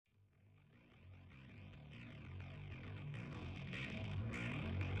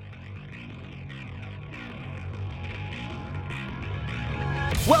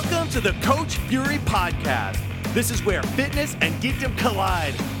Welcome to the Coach Fury Podcast. This is where fitness and geekdom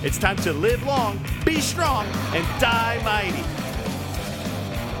collide. It's time to live long, be strong, and die mighty.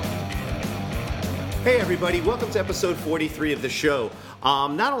 Hey everybody, welcome to episode 43 of the show.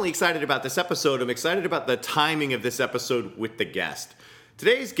 I'm not only excited about this episode, I'm excited about the timing of this episode with the guest.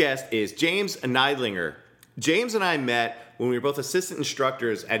 Today's guest is James Neidlinger. James and I met when we were both assistant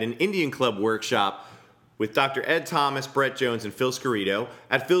instructors at an Indian Club workshop with Dr. Ed Thomas, Brett Jones, and Phil Scarito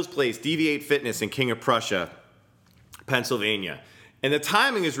at Phil's Place, Deviate Fitness in King of Prussia, Pennsylvania. And the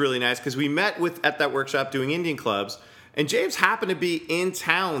timing is really nice because we met at that workshop doing Indian Clubs, and James happened to be in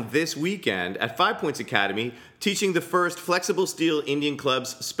town this weekend at 5 Points Academy teaching the first Flexible Steel Indian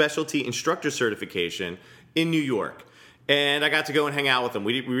Clubs Specialty Instructor Certification in New York. And I got to go and hang out with him.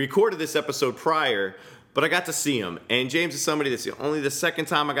 We recorded this episode prior, but I got to see him. And James is somebody that's only the second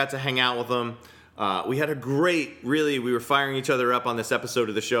time I got to hang out with him. We had a great, we were firing each other up on this episode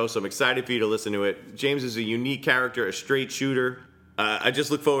of the show, so I'm excited for you to listen to it. James is a unique character, a straight shooter. I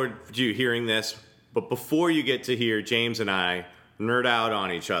just look forward to you hearing this. But before you get to hear James and I nerd out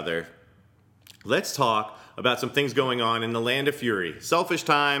on each other, let's talk about some things going on in the land of Fury. Selfish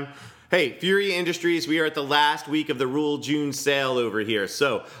time. Hey, Fury Industries, we are at the last week of the Rule June sale over here.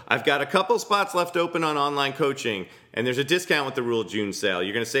 So I've got a couple spots left open on online coaching, and there's a discount with the Rule June sale.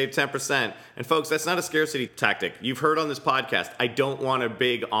 You're going to save 10%. And folks, that's not a scarcity tactic. You've heard on this podcast, I don't want a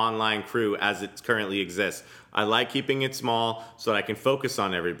big online crew as it currently exists. I like keeping it small so that I can focus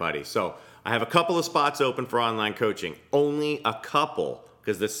on everybody. So I have a couple of spots open for online coaching. Only a couple,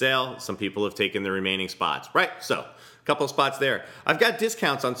 because the sale, some people have taken the remaining spots, right? So a couple of spots there. I've got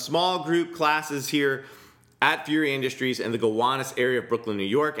discounts on small group classes here at Fury Industries in the Gowanus area of Brooklyn, New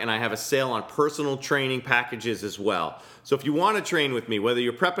York, and I have a sale on personal training packages as well. So if you want to train with me, whether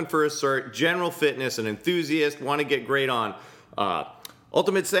you're prepping for a cert, general fitness, an enthusiast, want to get great on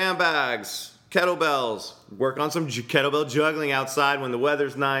ultimate sandbags, kettlebells, work on some kettlebell juggling outside when the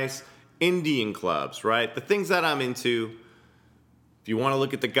weather's nice, Indian clubs, right? The things that I'm into. If you want to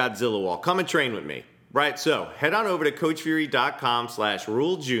look at the Godzilla wall, come and train with me. Right, so head on over to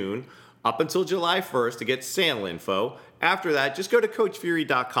CoachFury.com/RuleJune up until July 1st to get sale info. After that, just go to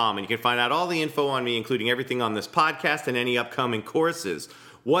CoachFury.com and you can find out all the info on me, including everything on this podcast and any upcoming courses.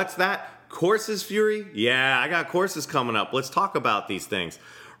 What's that? Courses, Fury? Yeah, I got courses coming up. Let's talk about these things.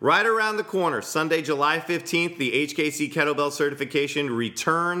 Right around the corner, Sunday, July 15th, the HKC Kettlebell Certification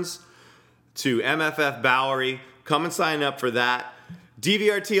returns to MFF Bowery. Come and sign up for that.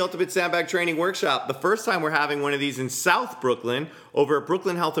 DVRT Ultimate Sandbag Training Workshop. The first time we're having one of these in South Brooklyn over at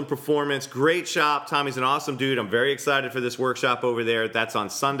Brooklyn Health and Performance. Great shop. Tommy's an awesome dude. I'm very excited for this workshop over there. That's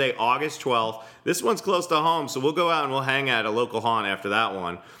on Sunday, August 12th. This one's close to home, so we'll go out and we'll hang at a local haunt after that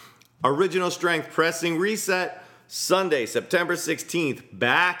one. Original Strength Pressing Reset. Sunday, September 16th,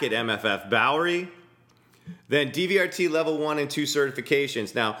 back at MFF Bowery. Then DVRT Level 1 and 2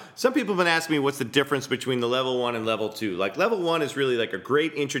 certifications. Now, some people have been asking me what's the difference between the Level 1 and Level 2. Like, Level 1 is really like a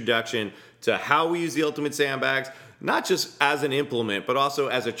great introduction to how we use the Ultimate Sandbags, not just as an implement, but also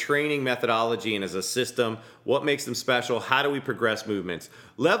as a training methodology and as a system. What makes them special? How do we progress movements?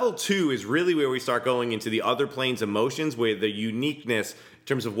 Level 2 is really where we start going into the other planes of motions, where the uniqueness in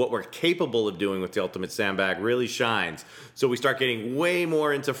terms of what we're capable of doing with the Ultimate Sandbag really shines. So we start getting way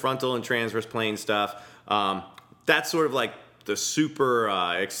more into frontal and transverse plane stuff. That's sort of like the super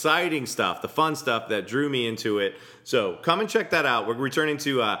exciting stuff, the fun stuff that drew me into it. So come and check that out. We're returning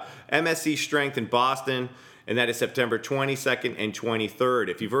to MSC Strength in Boston, and that is September 22nd and 23rd.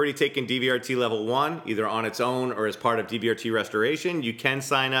 If you've already taken DVRT Level 1, either on its own or as part of DVRT Restoration, you can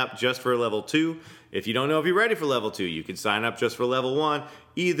sign up just for Level 2. If you don't know if you're ready for Level 2, you can sign up just for Level 1.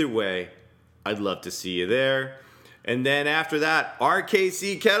 Either way, I'd love to see you there. And then after that,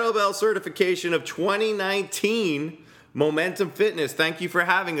 RKC Kettlebell Certification of 2019, Momentum Fitness. Thank you for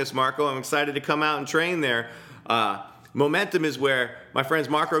having us, Marco. I'm excited to come out and train there. Momentum is where my friend's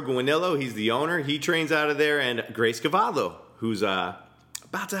Marco Guanillo, he's the owner. He trains out of there. And Grace Cavallo, who's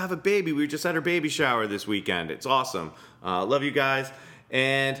about to have a baby. We just had her baby shower this weekend. It's awesome. Love you guys.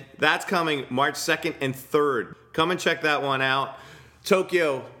 And that's coming March 2nd and 3rd. Come and check that one out.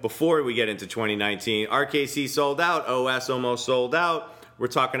 Tokyo, before we get into 2019, RKC sold out, OS almost sold out. We're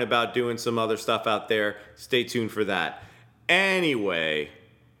talking about doing some other stuff out there. Stay tuned for that. Anyway,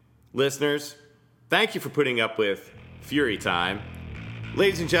 listeners, thank you for putting up with Fury Time.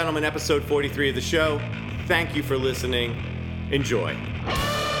 Ladies and gentlemen, episode 43 of the show. Thank you for listening. Enjoy.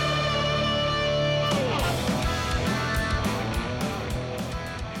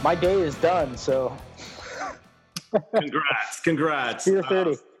 My day is done, so... Congrats. You're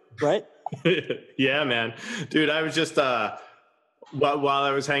 30, right? Yeah, man. Dude, I was just While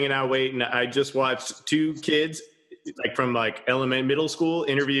I was hanging out waiting, I just watched two kids from middle school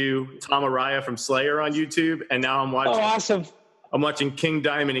interview Tom Araya from Slayer on YouTube, and now I'm watching. Oh, awesome! I'm watching King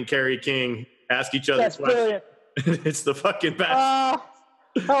Diamond and Kerry King ask each other questions. Brilliant. It's the fucking best. Oh,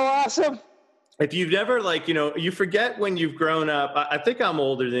 awesome! If you've never you forget when you've grown up. I think I'm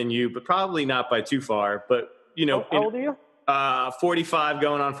older than you, but probably not by too far. But how old are you? 45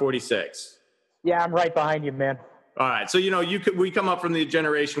 going on 46. Yeah, I'm right behind you, man. All right. So, we come up from the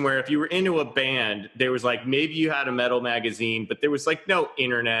generation where if you were into a band, there was maybe you had a metal magazine, but there was no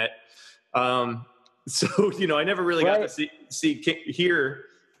internet. So, I never really got to hear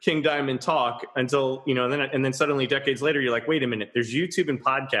King Diamond talk until, and then suddenly decades later, you're like, wait a minute, there's YouTube and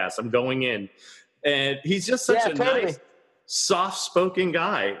podcasts. I'm going in. And he's just such a nice, soft-spoken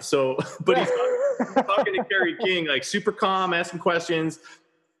guy. So, but he's talking to Kerry King, super calm, asking questions,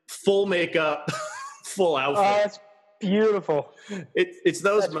 full makeup. Full outfit. Oh, that's beautiful. It's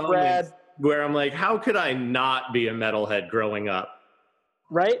those moments where I'm like, how could I not be a metalhead growing up?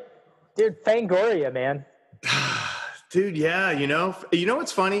 Right? Dude, Fangoria, man. Dude, yeah, you know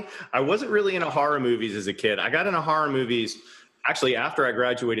what's funny? I wasn't really into horror movies as a kid. I got into horror movies actually after I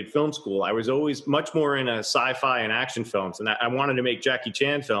graduated film school. I was always much more into sci-fi and action films, and I wanted to make Jackie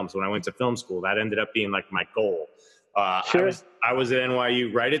Chan films when I went to film school. That ended up being my goal. Sure. I was at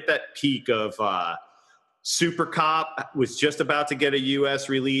NYU right at that peak of Super Cop was just about to get a U.S.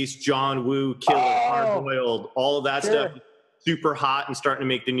 release. John Woo, Killer, Hard Boiled, all of that stuff, super hot and starting to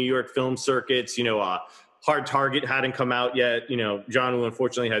make the New York film circuits. Hard Target hadn't come out yet. John Woo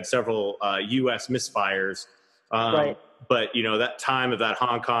unfortunately had several U.S. misfires. Right. But that time of that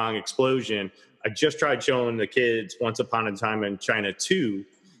Hong Kong explosion, I just tried showing the kids Once Upon a Time in China 2,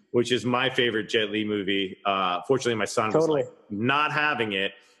 which is my favorite Jet Li movie. Fortunately, my son was not having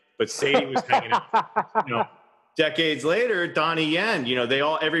it. But Sadie was hanging out. Decades later, Donnie Yen,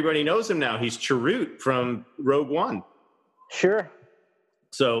 everybody knows him now. He's Chirrut from Rogue One. Sure.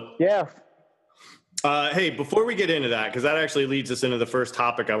 So, yeah. Hey, before we get into that, because that actually leads us into the first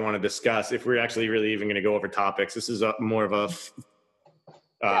topic I want to discuss, if we're actually really even going to go over topics. This is more of a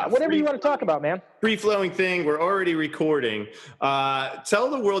whatever you want to talk about, man. Free-flowing thing. We're already recording. Tell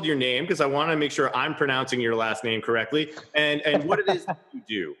the world your name, because I want to make sure I'm pronouncing your last name correctly, and what it is that you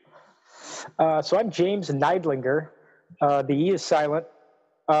do. So I'm James Neidlinger. The E is silent.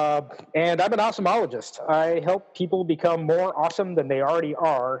 And I'm an awesomeologist. I help people become more awesome than they already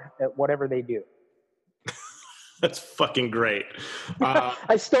are at whatever they do. That's fucking great.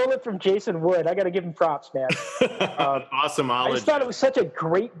 I stole it from Jason Wood. I got to give him props, man. Awesomeologist. I just thought it was such a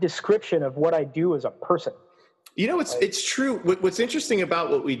great description of what I do as a person. It's true. What's interesting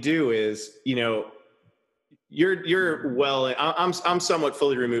about what we do is, I'm somewhat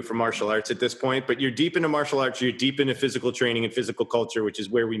fully removed from martial arts at this point, but you're deep into martial arts, you're deep into physical training and physical culture, which is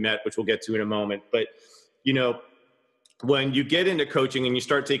where we met, which we'll get to in a moment. But, when you get into coaching and you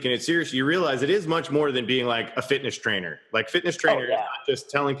start taking it seriously, you realize it is much more than being a fitness trainer. Fitness trainer is not just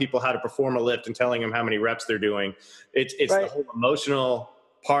telling people how to perform a lift and telling them how many reps they're doing. It's the whole emotional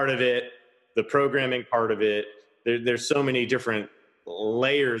part of it, the programming part of it. There's so many different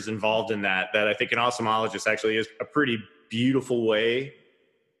layers involved in that I think an awesomeologist actually is a pretty beautiful way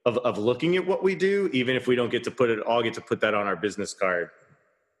of looking at what we do, even if we don't get to put that on our business card.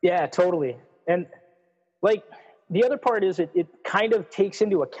 Yeah, totally. And the other part is it kind of takes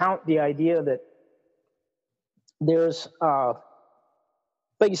into account the idea that there's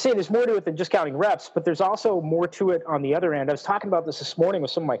like you say, there's more to it than just counting reps, but there's also more to it on the other end. I was talking about this morning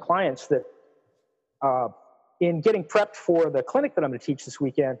with some of my clients that in getting prepped for the clinic that I'm going to teach this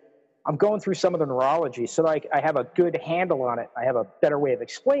weekend, I'm going through some of the neurology so that I have a good handle on it. I have a better way of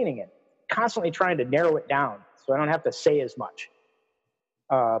explaining it, constantly trying to narrow it down so I don't have to say as much.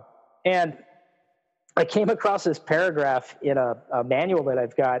 And I came across this paragraph in a manual that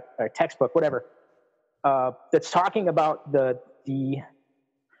I've got, or textbook, whatever, that's talking about the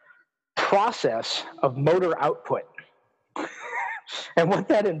process of motor output and what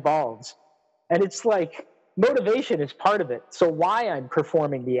that involves. And it's motivation is part of it. So why I'm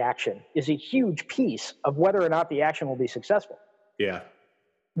performing the action is a huge piece of whether or not the action will be successful. Yeah.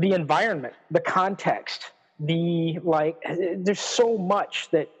 The environment, the context, there's so much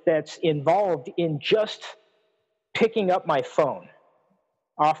that's involved in just picking up my phone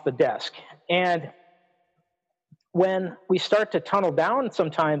off the desk. And when we start to tunnel down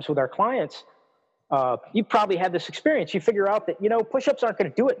sometimes with our clients, you probably had this experience. You figure out that, push-ups aren't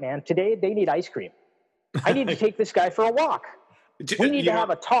going to do it, man. Today, they need ice cream. I need to take this guy for a walk. We need to have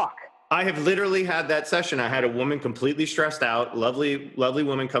a talk. I have literally had that session. I had a woman completely stressed out, lovely, lovely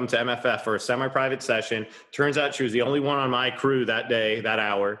woman come to MFF for a semi-private session. Turns out she was the only one on my crew that day, that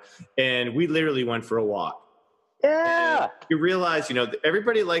hour. And we literally went for a walk. Yeah. And you realize, you know,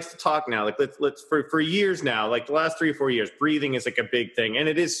 everybody likes to talk now. Like let's for years now, like the last 3 or 4 years, breathing is like a big thing, and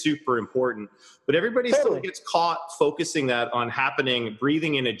it is super important. But everybody still gets caught focusing that on happening,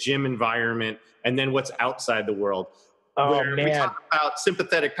 breathing in a gym environment, and then what's outside the world. Oh, Where man. we talk about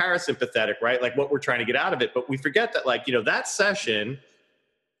sympathetic, parasympathetic, right? Like what we're trying to get out of it, but we forget that, like, you know, that session.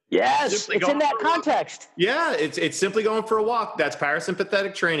 Yes, it's in that context. Yeah, it's simply going for a walk. That's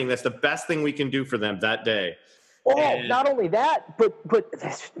parasympathetic training. That's the best thing we can do for them that day. Oh, and not only that, but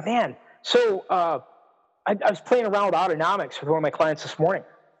man. So I was playing around with autonomics with one of my clients this morning,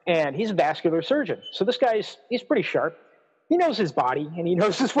 and he's a vascular surgeon. So this he's pretty sharp. He knows his body, and he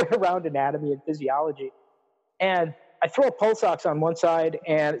knows his way around anatomy and physiology. And I throw a pulse ox on one side,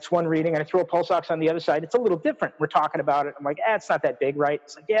 and it's one reading, and I throw a pulse ox on the other side. It's a little different. We're talking about it. I'm like, it's not that big, right?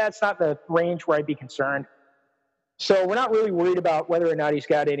 It's like, yeah, it's not the range where I'd be concerned. So we're not really worried about whether or not he's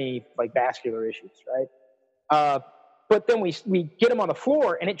got any like vascular issues, right? But then we get him on the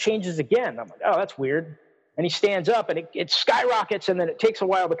floor, and it changes again. I'm like, oh, that's weird. And he stands up, and it skyrockets, and then it takes a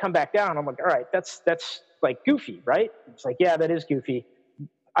while to come back down. I'm like, all right, that's like goofy, right? It's like, yeah, that is goofy.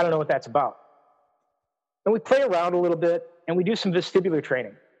 I don't know what that's about. And we play around a little bit, and we do some vestibular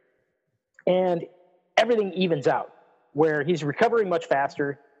training. And everything evens out, where he's recovering much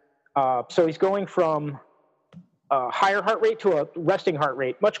faster. So he's going from a higher heart rate to a resting heart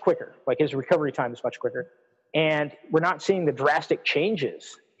rate much quicker. Like his recovery time is much quicker. And we're not seeing the drastic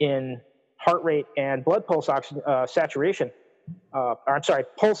changes in heart rate and blood pulse oxygen saturation.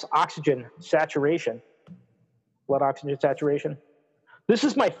 Pulse oxygen saturation. Blood oxygen saturation. This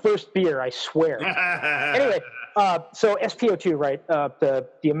is my first beer, I swear. Anyway, so SpO2, right?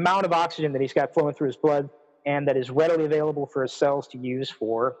 The amount of oxygen that he's got flowing through his blood and that is readily available for his cells to use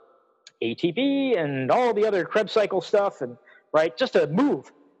for ATP and all the other Krebs cycle stuff, and right, just to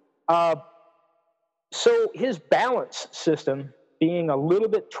move. So his balance system being a little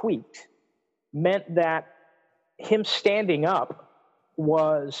bit tweaked meant that him standing up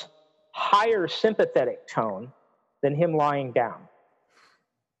was higher sympathetic tone than him lying down.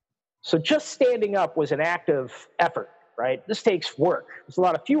 So just standing up was an act of effort, right? This takes work. There's a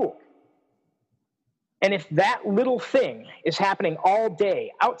lot of fuel. And if that little thing is happening all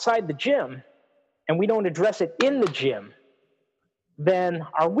day outside the gym and we don't address it in the gym, then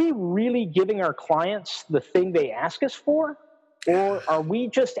are we really giving our clients the thing they ask us for? Or are we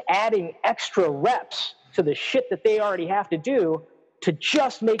just adding extra reps to the shit that they already have to do to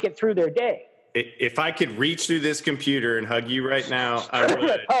just make it through their day? If I could reach through this computer and hug you right now, I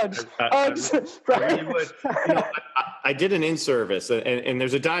would. Hugs. I really would. You know, I did an in-service, and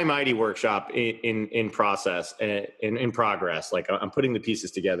there's a Die-Mighty workshop in process, in progress. Like I'm putting the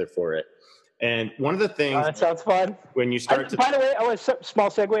pieces together for it. And one of the things that sounds fun. When you start to, by the way, small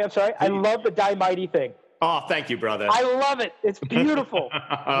segue. I'm sorry. I love the Die-Mighty thing. Oh, thank you, brother. I love it. It's beautiful.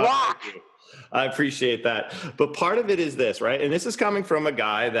 Rock. I appreciate that. But part of it is this, right? And this is coming from a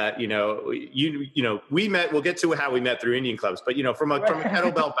guy that, you know, we met, we'll get to how we met through Indian clubs, but, you know, from a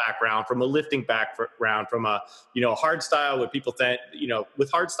kettlebell background, from a lifting background, from a, you know, hard style where people think, you know, with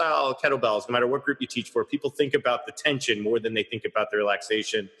hard style kettlebells, no matter what group you teach for, people think about the tension more than they think about the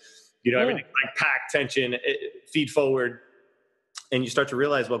relaxation. You know, everything like pack, tension, feed forward. And you start to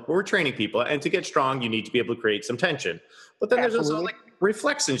realize, well, we're training people, and to get strong, you need to be able to create some tension. But then there's also like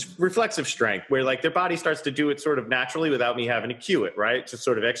reflexive strength, where like their body starts to do it sort of naturally without me having to cue it, right? Just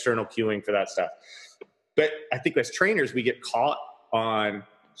sort of external cueing for that stuff. But I think as trainers, we get caught on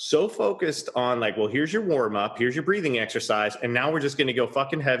so focused on like, well, here's your warm up, here's your breathing exercise, and now we're just going to go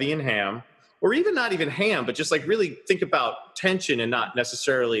fucking heavy and ham, or even not even ham, but just like really think about tension and not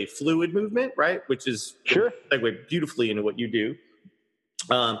necessarily fluid movement, right? Which is segue beautifully into what you do.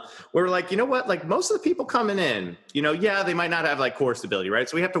 We're like, you know what, like most of the people coming in, you know, yeah, they might not have like core stability, right?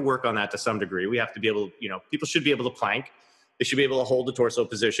 So we have to work on that to some degree. We have to be able, you know, people should be able to plank. They should be able to hold the torso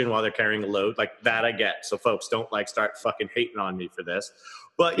position while they're carrying a load. Like that I get. So folks, don't like start fucking hating on me for this.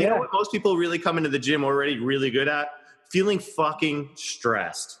 But you know what most people really come into the gym already really good at? Feeling fucking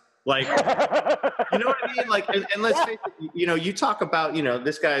stressed. Like, you know what I mean? Like, and let's face it, you know, you talk about, you know,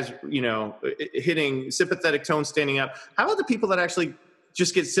 this guy's, you know, hitting sympathetic tone standing up. How about the people that actually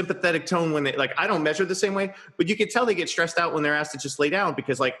just get sympathetic tone when they, like, I don't measure the same way, but you can tell they get stressed out when they're asked to just lay down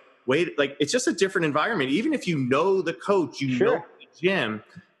because like, wait, like it's just a different environment. Even if you know the coach, you know the gym,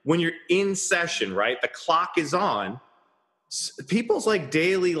 when you're in session, right? The clock is on. People's like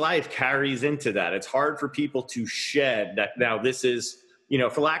daily life carries into that. It's hard for people to shed that. Now this is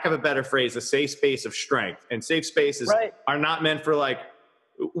for lack of a better phrase, a safe space of strength. And safe spaces Right. are not meant for like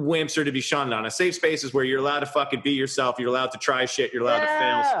wimps or to be shunned on. A safe space is where you're allowed to fucking be yourself. You're allowed to try shit. You're allowed to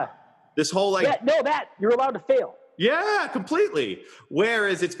fail. This whole like, you're allowed to fail. yeah, completely.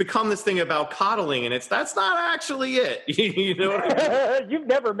 Whereas it's become this thing about coddling, and that's not actually it. You know what I mean? You've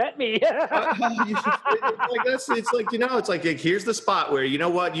never met me. It's like here's the spot where, you know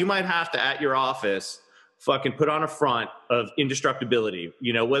what, you might have to, at your office, fucking put on a front of indestructibility,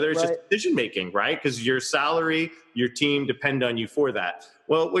 whether it's just decision making, right? Because your salary, your team depend on you for that.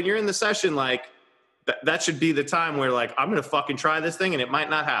 Well, when you're in the session, like that should be the time where like, I'm going to fucking try this thing and it might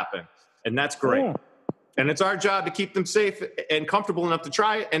not happen. And that's great. Yeah. And it's our job to keep them safe and comfortable enough to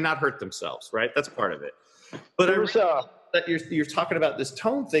try it and not hurt themselves, right? That's part of it. But that you're talking about this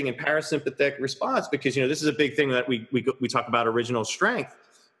tone thing and parasympathetic response, because this is a big thing that we talk about, original strength.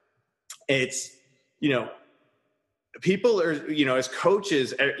 It's people are as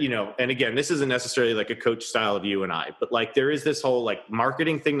coaches, and again, this isn't necessarily like a coach style of you and I, but like there is this whole like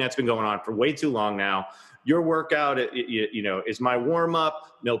marketing thing that's been going on for way too long now. Your workout, is my warm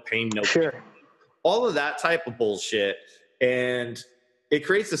up, no pain, no sure. pain. All of that type of bullshit. And it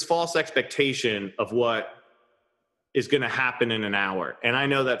creates this false expectation of what is going to happen in an hour. And I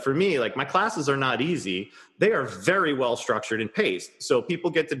know that for me, like my classes are not easy. They are very well structured and paced. So people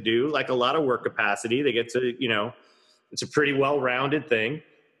get to do like a lot of work capacity. They get to, it's a pretty well-rounded thing.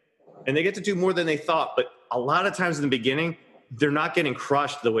 And they get to do more than they thought. But a lot of times in the beginning, they're not getting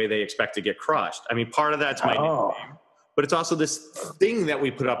crushed the way they expect to get crushed. I mean, part of that's my nickname. But it's also this thing that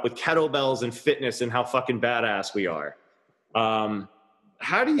we put up with kettlebells and fitness and how fucking badass we are.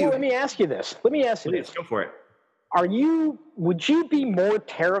 How do you... Well, let me ask you this. Please, go for it. Would you be more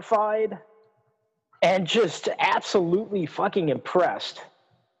terrified and just absolutely fucking impressed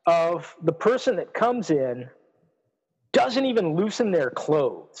of the person that comes in, doesn't even loosen their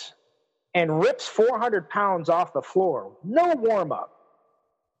clothes, and rips 400 pounds off the floor, no warm-up,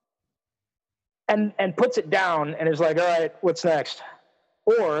 and puts it down and is like, all right, what's next?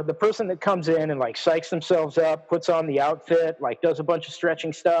 Or the person that comes in and like psychs themselves up, puts on the outfit, like does a bunch of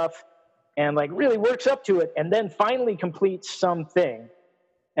stretching stuff and like really works up to it and then finally completes something.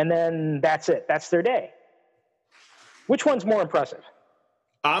 And then that's it. That's their day. Which one's more impressive?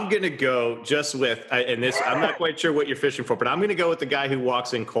 I'm going to go just with, and this, I'm not quite sure what you're fishing for, but I'm going to go with the guy who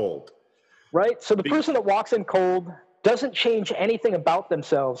walks in cold. Right? So the person that walks in cold doesn't change anything about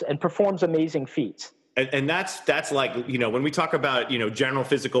themselves and performs amazing feats. And that's like, when we talk about, general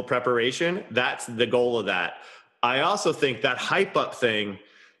physical preparation, that's the goal of that. I also think that hype up thing,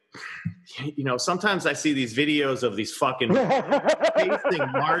 sometimes I see these videos of these fucking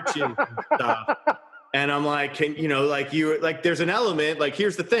pacing marches and stuff. And I'm like, there's an element, like,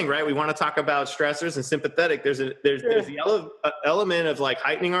 here's the thing, right? We want to talk about stressors and sympathetic. There's the element of like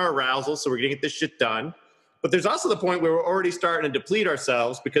heightening our arousal. So we're going to get this shit done. But there's also the point where we're already starting to deplete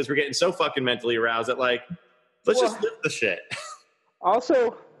ourselves because we're getting so fucking mentally aroused that like, let's just lift the shit.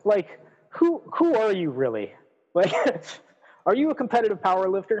 Also, like, who are you really? Like, are you a competitive power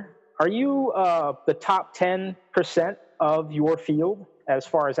lifter? Are you the top 10% of your field as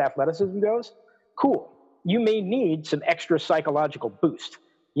far as athleticism goes? Cool. You may need some extra psychological boost.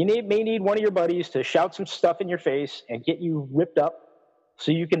 You may need one of your buddies to shout some stuff in your face and get you ripped up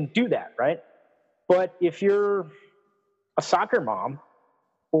so you can do that, right? But if you're a soccer mom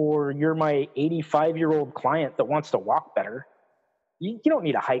or you're my 85-year-old client that wants to walk better, you don't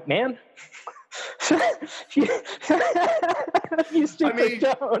need a hype man. You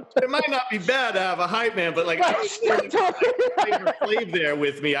don't. It might not be bad to have a hype man, but like, I would like Flav there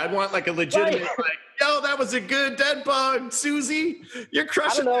with me. I'd want like a legitimate, like, yo, that was a good dead bug, Susie. You're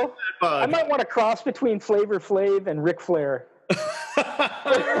crushing that dead bug. I might want to cross between Flavor Flav and Ric Flair.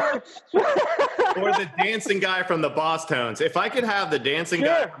 Or the dancing guy from the Boss Tones. If I could have the dancing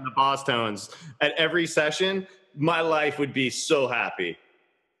guy from the Boss Tones at every session, my life would be so happy.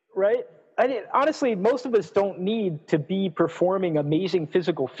 Right? Honestly, most of us don't need to be performing amazing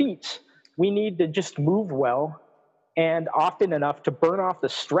physical feats. We need to just move well and often enough to burn off the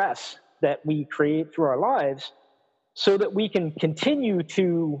stress that we create through our lives so that we can continue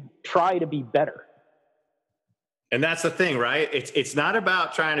to try to be better. And that's the thing, right? It's not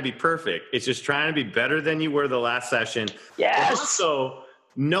about trying to be perfect. It's just trying to be better than you were the last session. Yes. And also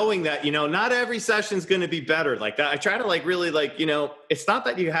knowing that, not every session is going to be better. Like that, I try to like really like, it's not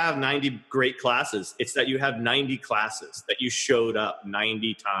that you have 90 great classes. It's that you have 90 classes that you showed up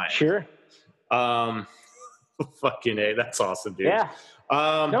 90 times. Sure. Fucking A, that's awesome, dude. Yeah.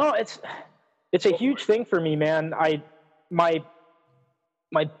 No, it's a huge thing for me, man.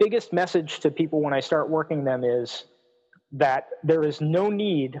 My biggest message to people when I start working them is that there is no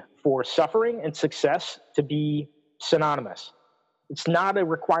need for suffering and success to be synonymous. It's not a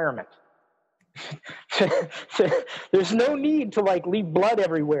requirement. There's no need to like leave blood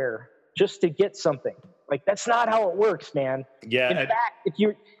everywhere just to get something. Like, that's not how it works, man. Yeah. In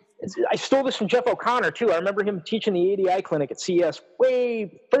fact, I stole this from Jeff O'Connor too. I remember him teaching the ADI clinic at CS,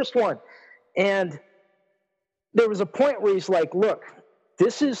 first one. And there was a point where he's like, look,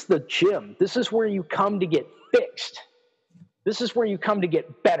 this is the gym. This is where you come to get fixed. This is where you come to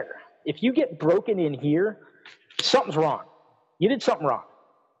get better. If you get broken in here, something's wrong. You did something wrong.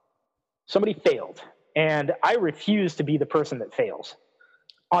 Somebody failed. And I refuse to be the person that fails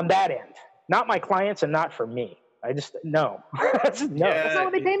on that end. Not my clients and not for me. I just, no. That's not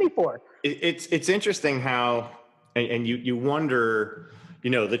what they pay me for. It's interesting how, and you wonder,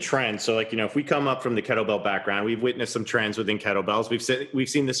 the trend. So like, if we come up from the kettlebell background, we've witnessed some trends within kettlebells. We've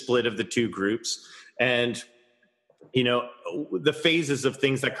seen the split of the two groups, and the phases of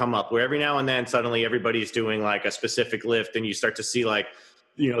things that come up where every now and then suddenly everybody's doing like a specific lift, and you start to see like,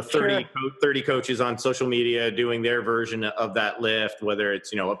 30 coaches on social media doing their version of that lift, whether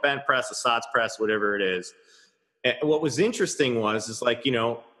it's, a bent press, a SOTS press, whatever it is. And what was interesting is like,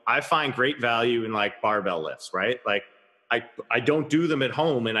 I find great value in like barbell lifts, right? Like I don't do them at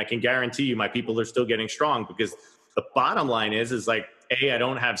home, and I can guarantee you my people are still getting strong, because the bottom line is like, I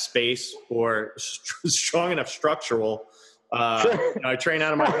don't have space or strong enough structural. I train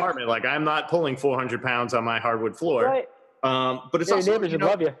out of my apartment. Like, I'm not pulling 400 pounds on my hardwood floor. Right. But it's also, neighbors would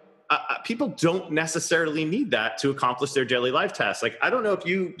love you. People don't necessarily need that to accomplish their daily life tasks. Like, I don't know if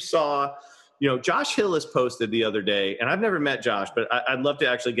you saw, Josh Hill has posted the other day, and I've never met Josh, but I'd love to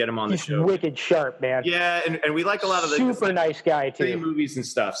actually get him on the show. He's wicked sharp, man. Yeah, and we like a lot of the super nice guy too. Movies and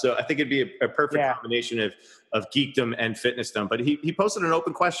stuff. So I think it'd be a perfect combination of geekdom and fitnessdom. But he posted an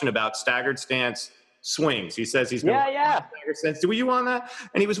open question about staggered stance swings. He says he's been staggered stance. Do you on that?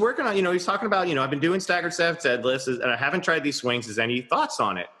 And he was working on, he's talking about, I've been doing staggered stance deadlifts, and I haven't tried these swings. Is any thoughts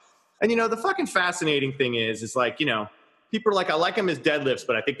on it? And the fucking fascinating thing is like, people are like, I like them as deadlifts,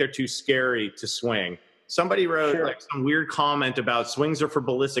 but I think they're too scary to swing. Somebody wrote like some weird comment about swings are for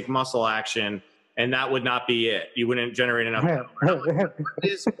ballistic muscle action, and that would not be it. You wouldn't generate enough power.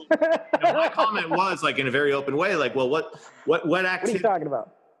 My comment was like in a very open way, like, well, what activity, what are you talking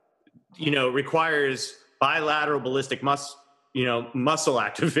about? Requires bilateral ballistic muscle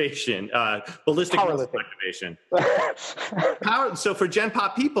activation, ballistic muscle activation. Power. So for Gen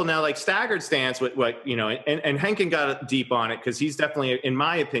Pop people now, like staggered stance, and Henkin got deep on it, because he's definitely, in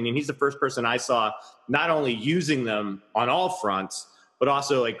my opinion, he's the first person I saw not only using them on all fronts, but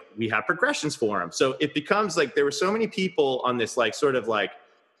also like we have progressions for them. So it becomes like there were so many people on this like sort of like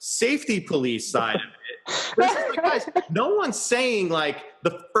safety police side of it. But it's just like, guys, no one's saying like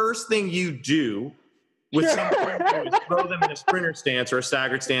the first thing you do with someone is throw them in a sprinter stance or a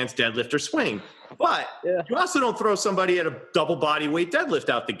staggered stance, deadlift or swing. But you also don't throw somebody at a double body weight deadlift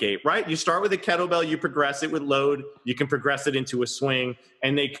out the gate, right? You start with a kettlebell, you progress it with load, you can progress it into a swing,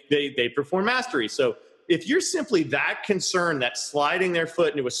 and they perform mastery. So if you're simply that concerned that sliding their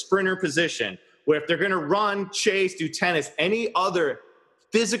foot into a sprinter position, where if they're going to run, chase, do tennis, any other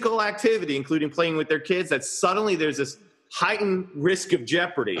physical activity, including playing with their kids, that suddenly there's this heightened risk of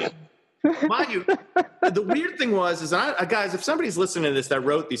jeopardy. Mind you, the weird thing is guys, if somebody's listening to this that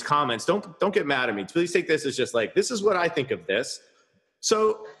wrote these comments, don't get mad at me. Please take this as just like, this is what I think of this.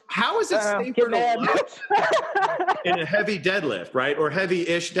 So how is it safer to in a heavy deadlift, right? Or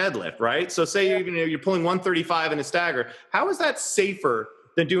heavy-ish deadlift, right? So say you're pulling 135 in a stagger. How is that safer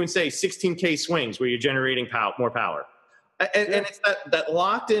than doing, say, 16K swings where you're generating more power? And it's that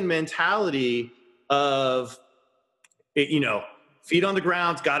locked-in mentality of, feet on the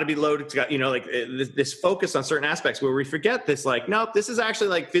ground, it's got to be loaded. It's got, this focus on certain aspects where we forget this, like, nope, this is actually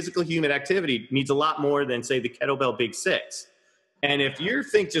like physical human activity needs a lot more than, say, the kettlebell big six. And if you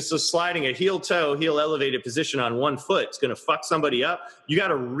think just sliding a heel elevated position on one foot is going to fuck somebody up, you got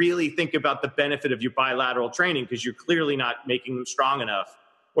to really think about the benefit of your bilateral training, because you're clearly not making them strong enough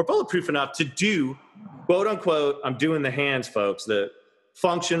or bulletproof enough to do, quote unquote, I'm doing the hands, folks, the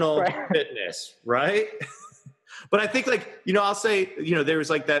functional fitness, right? But I think, like, I'll say, there was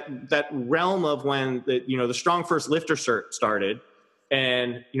like that realm of when the Strong First Lifter cert started.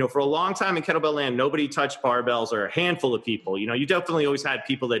 And, for a long time in kettlebell land, nobody touched barbells, or a handful of people. You definitely always had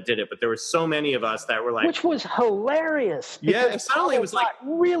people that did it, but there were so many of us that were like... Which was hilarious. Yeah, suddenly it was like...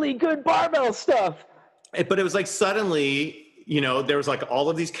 really good barbell stuff. But it was like suddenly, there was like all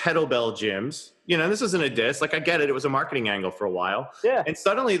of these kettlebell gyms. And this isn't a diss. Like, I get it. It was a marketing angle for a while. Yeah. And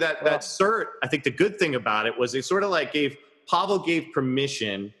suddenly that cert, I think the good thing about it was it sort of like Pavel gave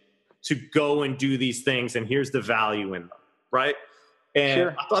permission to go and do these things, and here's the value in them. right? And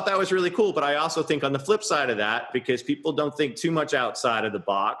Sure. I thought that was really cool. But I also think on the flip side of that, because people don't think too much outside of the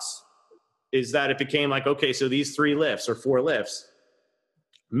box, is that it became like, okay, so these 3 lifts or 4 lifts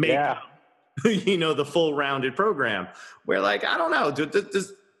make Yeah. the full rounded program. Where like, I don't know,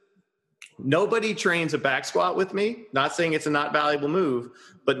 does nobody trains a back squat with me. Not saying it's a not valuable move,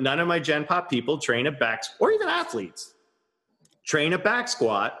 but none of my Gen Pop people train a back, or even athletes train a back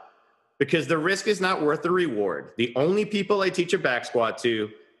squat, because the risk is not worth the reward. The only people I teach a back squat to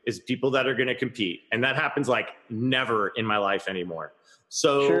is people that are going to compete. And that happens like never in my life anymore.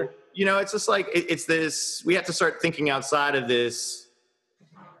 So, Sure. It's just like, it's this, we have to start thinking outside of this.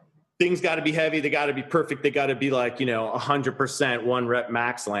 Things got to be heavy. They got to be perfect. They got to be like, 100% 1 rep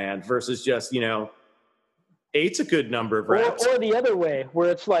max land versus just, 8's a good number of reps. Or the other way, where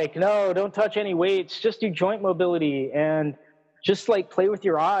it's like, no, don't touch any weights. Just do joint mobility and just like play with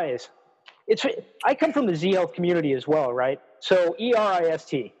your eyes. I come from the Z Health community as well, right? So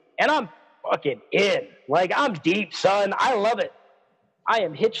ERIST, and I'm fucking in. Like, I'm deep, son. I love it. I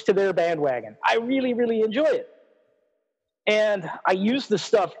am hitched to their bandwagon. I really, really enjoy it. And I use the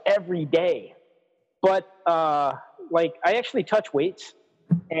stuff every day. But, like, I actually touch weights,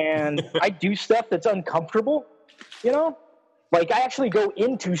 and I do stuff that's uncomfortable, Like, I actually go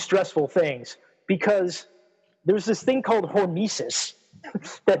into stressful things because there's this thing called hormesis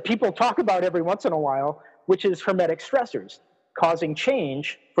that people talk about every once in a while, which is hermetic stressors causing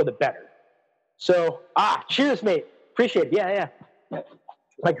change for the better. So, cheers, mate. Appreciate it. Yeah.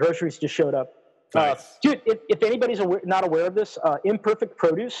 My groceries just showed up. Nice. Dude, if anybody's not aware of this, Imperfect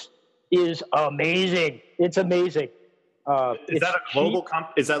Produce is amazing. It's amazing. Is that a global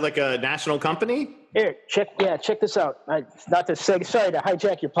is that like a national company? Here, check this out. Not to say, sorry to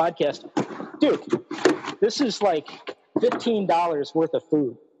hijack your podcast. Dude, this is like $15 worth of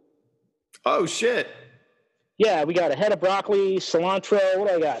food. Oh, shit. Yeah, we got a head of broccoli, cilantro. What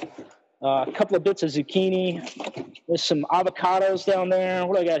do I got? A couple of bits of zucchini. There's some avocados down there.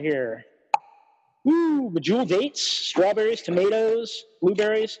 What do I got here? Bejeweled dates, strawberries, tomatoes,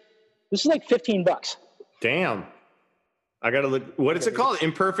 blueberries. This is like $15. Damn. I got to look. What is it called?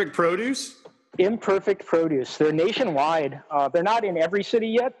 Imperfect Produce? Imperfect Produce. They're nationwide. They're not in every city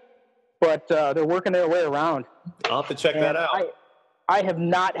yet, but they're working their way around. I'll have to check that out. I have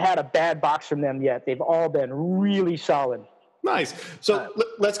not had a bad box from them yet. They've all been really solid. Nice. So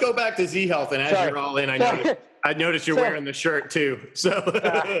let's go back to Z Health. And as you're all in, I noticed you're wearing the shirt too. So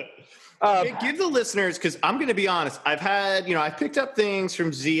give the listeners, because I'm going to be honest, I've picked up things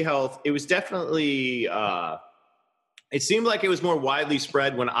from Z Health. It was definitely, it seemed like it was more widely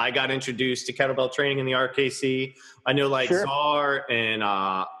spread when I got introduced to kettlebell training in the RKC. I know Czar and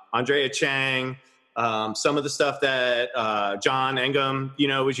Andrea Chang, some of the stuff that John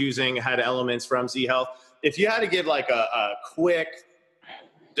Engum, was using had elements from Z Health. If you had to give like a quick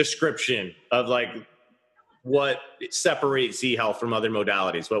description of like what separates Z Health from other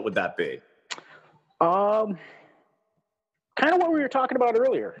modalities, what would that be? Kind of what we were talking about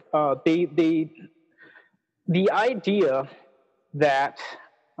earlier. The idea that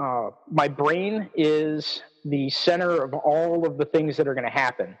my brain is the center of all of the things that are going to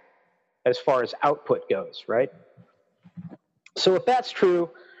happen as far as output goes, right? So if that's true,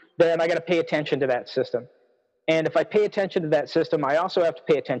 then I got to pay attention to that system. And if I pay attention to that system, I also have to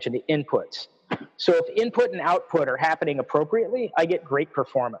pay attention to inputs. So if input and output are happening appropriately, I get great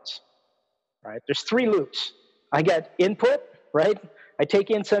performance, right? There's 3 loops. I get input, right? I take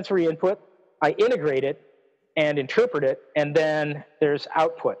in sensory input, I integrate it and interpret it, and then there's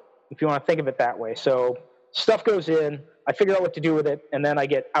output, if you want to think of it that way. So stuff goes in, I figure out what to do with it, and then I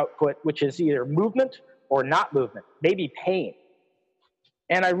get output, which is either movement or not movement, maybe pain.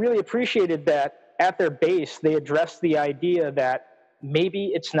 And I really appreciated that at their base, they addressed the idea that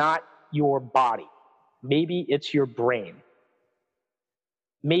maybe it's not your body. Maybe it's your brain.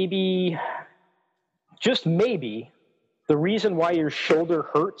 Maybe, just maybe, the reason why your shoulder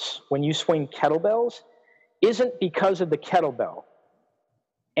hurts when you swing kettlebells isn't because of the kettlebell.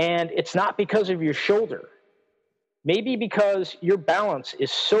 And it's not because of your shoulder. Maybe because your balance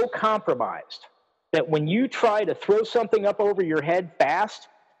is so compromised that when you try to throw something up over your head fast,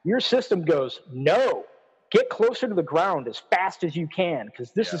 your system goes, no, get closer to the ground as fast as you can,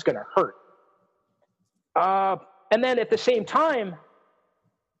 because this is going to hurt. And then at the same time,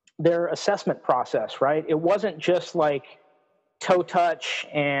 their assessment process, right? It wasn't just like toe touch,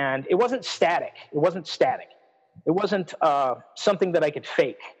 and it wasn't static. It wasn't something that I could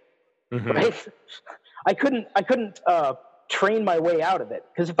fake, right? I couldn't train my way out of it,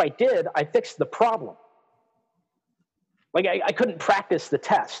 because if I did, I fixed the problem. Like I couldn't practice the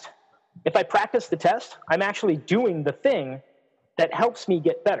test. if I practice the test, I'm actually doing the thing that helps me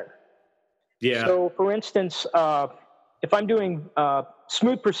get better. Yeah. So, for instance, if I'm doing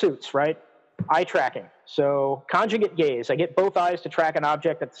smooth pursuits, right? Eye tracking. So conjugate gaze. I get both eyes to track an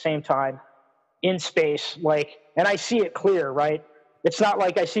object at the same time in space, and I see it clear, right? It's not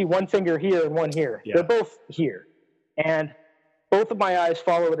like I see one finger here and one here. Yeah. They're both here. And both of my eyes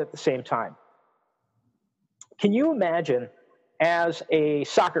follow it at the same time. Can you imagine, as a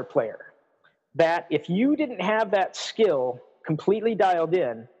soccer player, that if you didn't have that skill completely dialed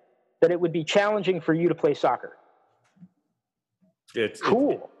in, that it would be challenging for you to play soccer? It's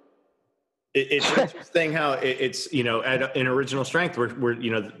cool. It's interesting how it's, in original strength, we're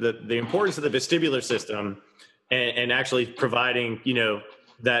the importance of the vestibular system and actually providing,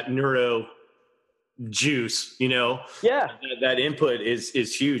 that neuro juice, that input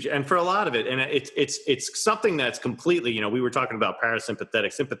is huge. And for a lot of it, and it's something that's completely, we were talking about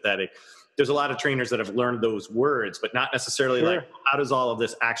parasympathetic, sympathetic. There's a lot of trainers that have learned those words, but not necessarily like, how does all of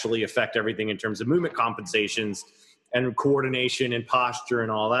this actually affect everything in terms of movement compensations and coordination and posture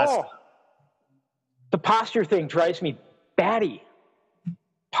and all that stuff? The posture thing drives me batty.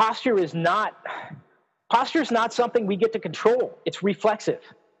 Posture is not something we get to control. It's reflexive.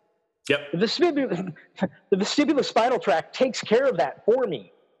 Yep. The vestibulospinal tract takes care of that for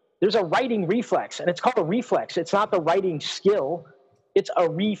me. There's a writing reflex, and it's called a reflex. It's not the writing skill. It's a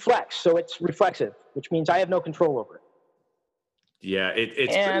reflex, so it's reflexive, which means I have no control over it. Yeah,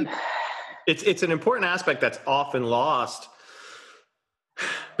 it's an important aspect that's often lost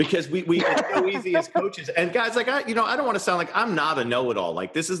because we it's so easy as coaches and guys. Like I don't want to sound like I'm not a know-it-all.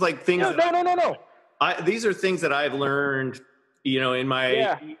 Like this is like things. No. These are things that I've learned, in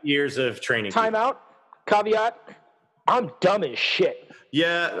my years of training. Time out. Caveat. I'm dumb as shit.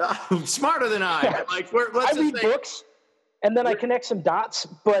 Yeah, smarter than I. Like I read books. And then I connect some dots,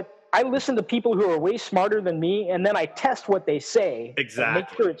 but I listen to people who are way smarter than me, and then I test what they say. Exactly. And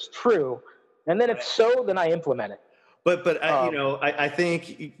make sure it's true. And then if so, then I implement it. But I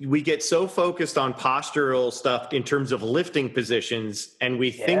think we get so focused on postural stuff in terms of lifting positions, and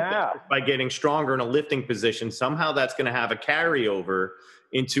we think that by getting stronger in a lifting position, somehow that's going to have a carryover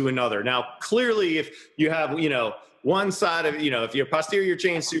into another. Now, clearly, if you have, one side of, if your posterior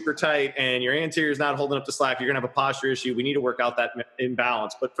chain's super tight and your anterior is not holding up the slack, you're going to have a posture issue. We need to work out that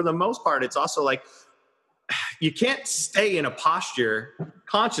imbalance. But for the most part, it's also like you can't stay in a posture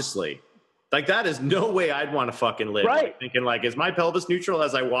consciously. Like that is no way I'd want to fucking live. Right. Like, thinking like, is my pelvis neutral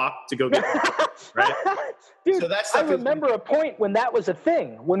as I walk to go get right? Dude, so I remember a point when that was a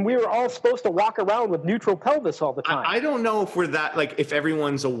thing, when we were all supposed to walk around with neutral pelvis all the time. I don't know if we're that, like, if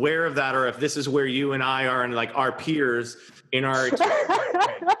everyone's aware of that, or if this is where you and I are and like our peers in our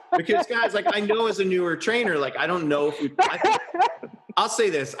experience. Because guys, like I know as a newer trainer, like I don't know if I'll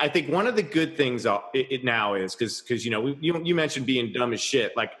say this. I think one of the good things it now is because you mentioned being dumb as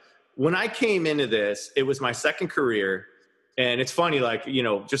shit. Like when I came into this, it was my second career. And it's funny, like,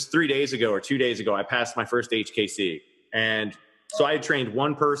 just 3 days ago or 2 days ago, I passed my first HKC. And so I had trained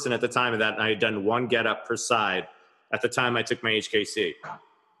one person at the time of that, and I had done one get up per side at the time I took my HKC.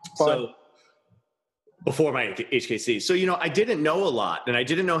 So before my HKC. So, I didn't know a lot, and I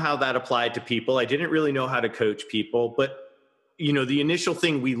didn't know how that applied to people. I didn't really know how to coach people. But, the initial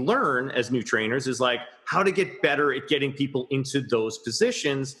thing we learn as new trainers is like how to get better at getting people into those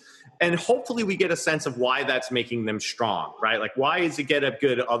positions. And hopefully we get a sense of why that's making them strong, right? Like, why is it get up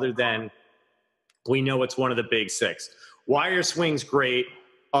good other than we know it's one of the big six? Why are swings great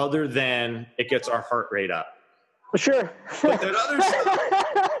other than it gets our heart rate up? Sure. But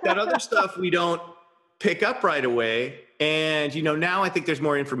that other stuff we don't pick up right away. And, now I think there's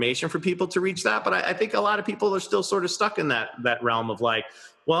more information for people to reach that. But I think a lot of people are still sort of stuck in that realm of like,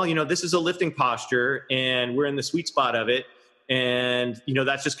 well, this is a lifting posture and we're in the sweet spot of it. And,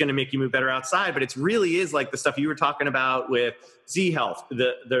 that's just going to make you move better outside. But it really is like the stuff you were talking about with Z Health,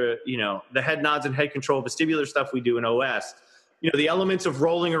 the head nods and head control vestibular stuff we do in OS. The elements of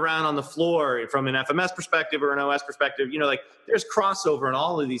rolling around on the floor from an FMS perspective or an OS perspective, like there's crossover in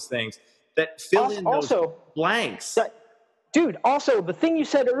all of these things that fill in those blanks. Dude, also the thing you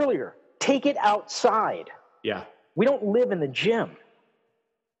said earlier, take it outside. Yeah. We don't live in the gym.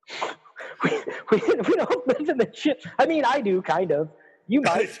 We don't live in the gym. I mean, I do kind of. You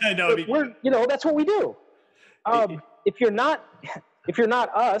might. I know. That's what we do. If you're not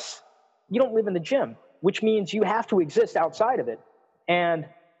us, you don't live in the gym, which means you have to exist outside of it. And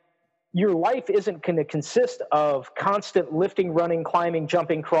your life isn't going to consist of constant lifting, running, climbing,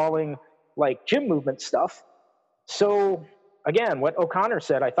 jumping, crawling, like gym movement stuff. So again, what O'Connor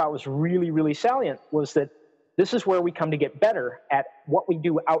said I thought was really, really salient was that This is where we come to get better at what we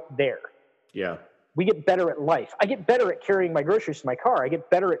do out there. Yeah. We get better at life. I get better at carrying my groceries to my car. I get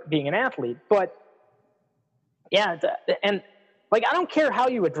better at being an athlete. But yeah, and like, I don't care how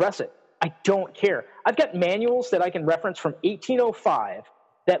you address it. I don't care. I've got manuals that I can reference from 1805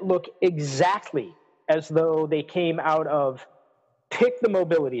 that look exactly as though they came out of Pick the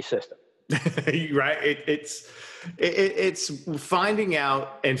Mobility System. Right. It's finding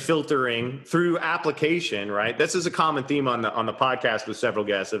out and filtering through application, right? This is a common theme on the podcast with several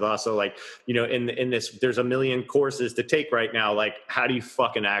guests of also, like, you know, in this, there's a million courses to take right now. Like, how do you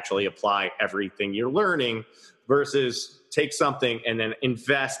fucking actually apply everything you're learning versus take something and then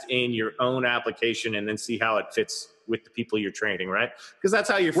invest in your own application and then see how it fits with the people you're training, right? Because that's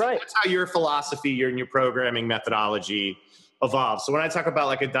how that's how your philosophy and your programming methodology evolve. So when I talk about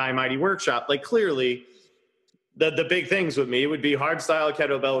like a Die Mighty workshop, like, clearly the big things with me would be hard style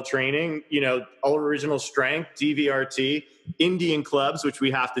kettlebell training, you know, all original strength, DVRT, Indian clubs, which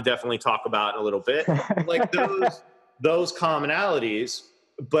we have to definitely talk about in a little bit, like those commonalities.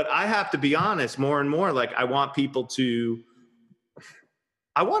 But I have to be honest, more and more, like, I want to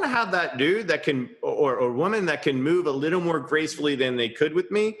have that dude that can, or woman that can move a little more gracefully than they could with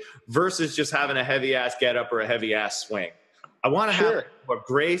me versus just having a heavy ass get up or a heavy ass swing. I want to have more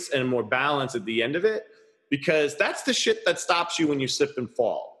grace and more balance at the end of it, because that's the shit that stops you when you slip and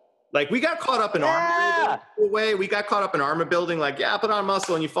fall. Like, we got caught up in armor building. We got caught up in armor building. Like, yeah, put on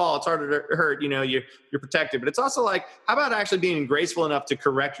muscle and you fall. It's harder to hurt. You know, you're protected. But it's also like, how about actually being graceful enough to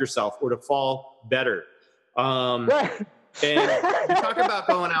correct yourself or to fall better? And you talk about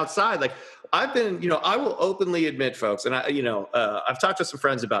going outside. Like, I've been, you know, I will openly admit, folks, and I've talked to some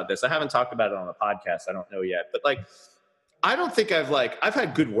friends about this. I haven't talked about it on the podcast. I don't know yet, but like, I don't think I've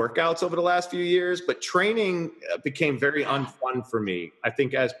had good workouts over the last few years, but training became very unfun for me. I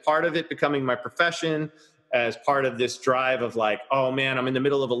think as part of it becoming my profession, as part of this drive of like, oh man, I'm in the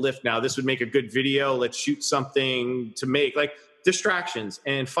middle of a lift now. This would make a good video. Let's shoot something to make, like, distractions.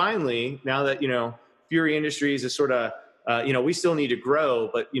 And finally, now that, you know, Fury Industries is sort of, you know, we still need to grow,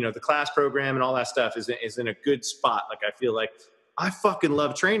 but, you know, the class program and all that stuff is in a good spot. Like, I feel like I fucking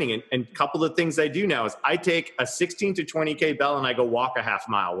love training. And a couple of things I do now is I take a 16 to 20K bell and I go walk a half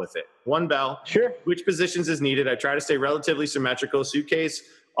mile with it. One bell, which positions is needed. I try to stay relatively symmetrical, suitcase,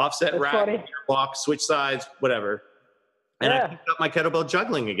 offset rack, walk, switch sides, whatever. And I picked up my kettlebell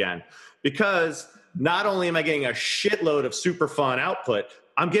juggling again, because not only am I getting a shitload of super fun output,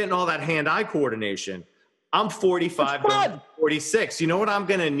 I'm getting all that hand-eye coordination. I'm 45 going to 46. You know what I'm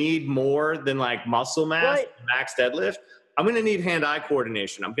going to need more than like muscle mass, max deadlift? I'm going to need hand-eye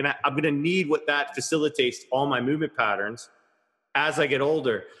coordination. I'm going to need what that facilitates all my movement patterns as I get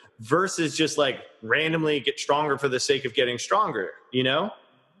older, versus just like randomly get stronger for the sake of getting stronger, you know?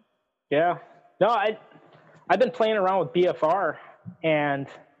 Yeah. No, I've been playing around with BFR, and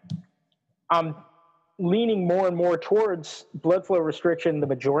I'm leaning more and more towards blood flow restriction the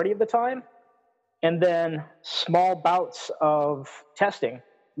majority of the time, and then small bouts of testing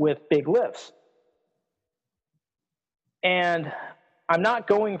with big lifts. And I'm not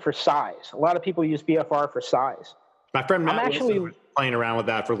going for size. A lot of people use BFR for size. My friend Matt Wilson was playing around with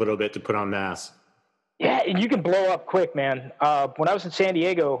that for a little bit to put on mass. Yeah, and you can blow up quick, man. When I was in San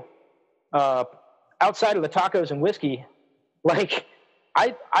Diego, outside of the tacos and whiskey, like,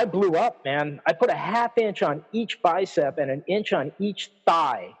 I blew up, man. I put a ½ inch on each bicep and an inch on each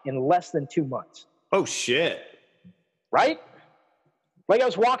thigh in less than 2 months. Oh, shit. Right? Like, I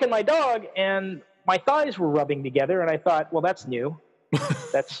was walking my dog, and my thighs were rubbing together, and I thought, well, that's new.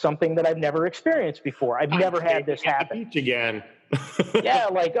 That's something that I've never experienced before. I've never had this happen. Again. Yeah,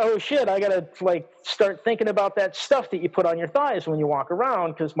 like, oh shit, I gotta like start thinking about that stuff that you put on your thighs when you walk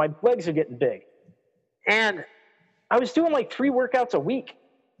around, because my legs are getting big. And I was doing like 3 workouts a week.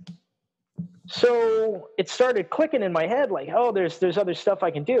 So it started clicking in my head, like, oh, there's other stuff I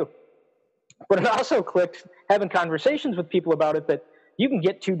can do. But it also clicked having conversations with people about it, that you can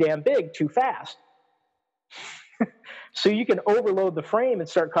get too damn big too fast. So you can overload the frame and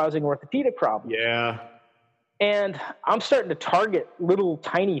start causing orthopedic problems. Yeah. And I'm starting to target little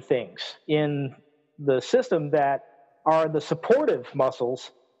tiny things in the system that are the supportive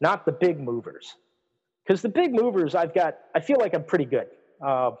muscles, not the big movers. Because the big movers, I feel like I'm pretty good.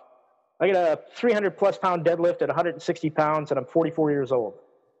 I got a 300 plus pound deadlift at 160 pounds, and I'm 44 years old.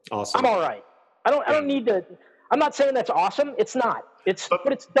 Awesome. I'm all right. I don't need to. I'm not saying that's awesome. It's not.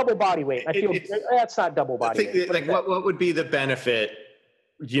 But it's double body weight. I feel that's not double body weight. Like, what would be the benefit?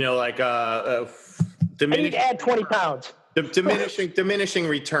 You know, like I need to add 20 pounds. diminishing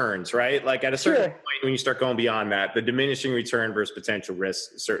returns, right? Like at a certain point when you start going beyond that, the diminishing return versus potential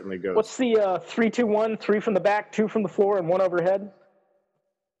risk certainly goes. What's the 3-2-1, 3 from the back, 2 from the floor, and 1 overhead?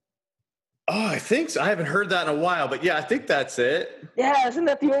 Oh, I think so. I haven't heard that in a while, but yeah, I think that's it. Yeah, isn't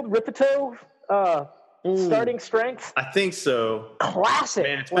that the old Ripito starting strength? I think so. Classic.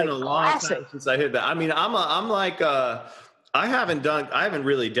 Man, it's been a long time since I heard that. I mean, I'm like I haven't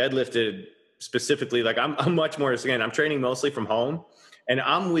really deadlifted specifically. Like I'm much more, again, I'm training mostly from home, and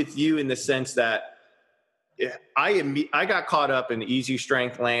I'm with you in the sense that I got caught up in easy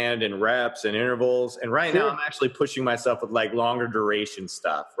strength land and reps and intervals. And right now I'm actually pushing myself with like longer duration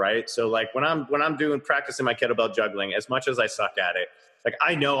stuff. Right. So like when I'm practicing my kettlebell juggling, as much as I suck at it, like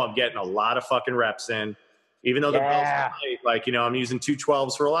I know I'm getting a lot of fucking reps in, even though the bell's light, like, you know, I'm using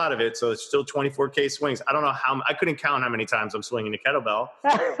 212s for a lot of it. So it's still 24K swings. I don't know I couldn't count how many times I'm swinging a kettlebell.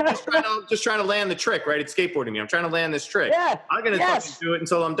 just trying to land the trick, right? It's skateboarding me. I'm trying to land this trick. Yeah. I'm going to fucking do it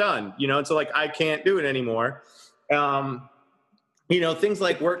until I'm done, you know, until like I can't do it anymore. You know, things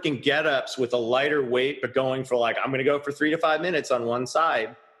like working get-ups with a lighter weight, but going for like, I'm going to go for 3 to 5 minutes on one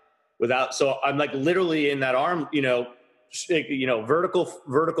side so I'm like literally in that arm,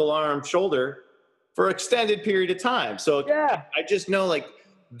 vertical arm shoulder for an extended period of time. So I just know like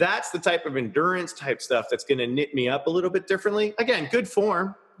that's the type of endurance type stuff that's going to knit me up a little bit differently. Again, good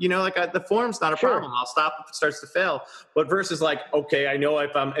form, you know, like the form's not a problem. I'll stop if it starts to fail. But versus like, okay, I know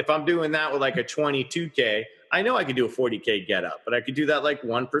if I'm doing that with like a 22K, I know I could do a 40K get up, but I could do that like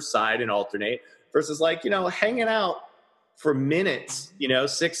 1 per side and alternate versus like, you know, hanging out for minutes, you know,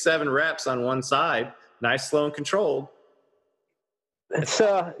 6-7 reps on one side, nice, slow and controlled.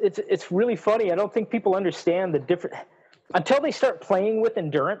 It's really funny. I don't think people understand the difference until they start playing with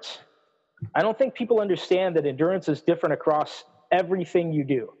endurance. I don't think people understand that endurance is different across everything you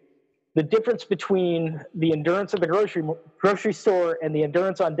do. The difference between the endurance at the grocery store and the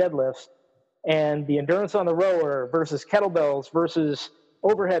endurance on deadlifts and the endurance on the rower versus kettlebells versus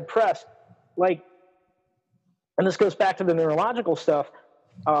overhead press, like, and this goes back to the neurological stuff,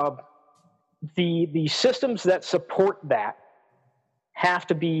 the systems that support that have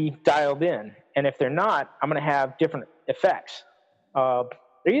to be dialed in. And if they're not, I'm going to have different effects. Are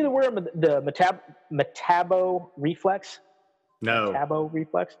you either aware of the metabo reflex? No. Metabo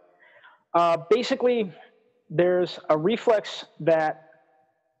reflex? Basically, there's a reflex that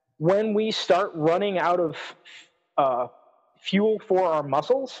when we start running out of fuel for our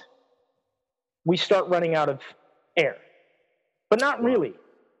muscles, we start running out of air. But not really.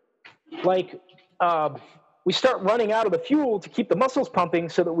 Like, we start running out of the fuel to keep the muscles pumping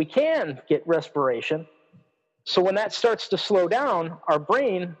so that we can get respiration. So when that starts to slow down, our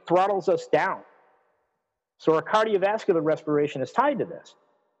brain throttles us down. So our cardiovascular respiration is tied to this.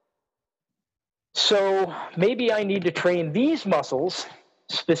 So maybe I need to train these muscles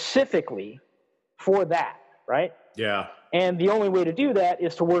specifically for that, right? Yeah. And the only way to do that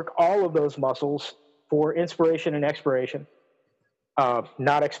is to work all of those muscles for inspiration and expiration.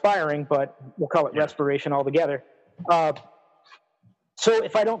 Not expiring, but we'll call it respiration altogether. So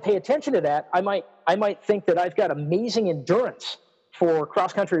if I don't pay attention to that, I might think that I've got amazing endurance for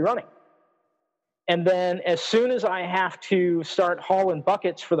cross-country running. And then as soon as I have to start hauling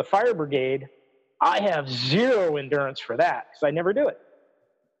buckets for the fire brigade, I have zero endurance for that because I never do it.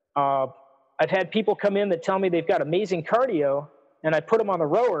 I've had people come in that tell me they've got amazing cardio, and I put them on the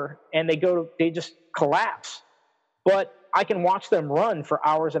rower, and they just collapse. But I can watch them run for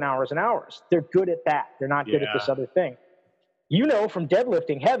hours and hours and hours. They're good at that. They're not good at this other thing. You know from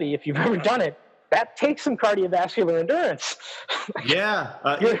deadlifting heavy, if you've ever done it, that takes some cardiovascular endurance. Yeah.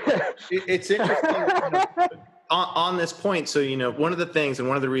 It's interesting on this point. So, you know, one of the things and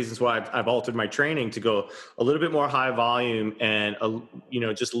one of the reasons why I've altered my training to go a little bit more high volume and,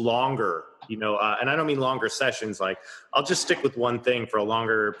 just longer, and I don't mean longer sessions. Like I'll just stick with one thing for a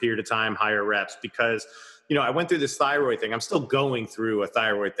longer period of time, higher reps, because I went through this thyroid thing. I'm still going through a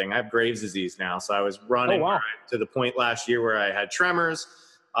thyroid thing. I have Graves' disease now. So I was running to the point last year where I had tremors,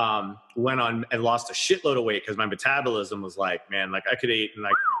 went on and lost a shitload of weight because my metabolism was like, man, like I could eat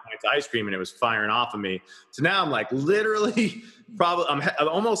like ice cream and it was firing off of me. So now I'm like literally I'm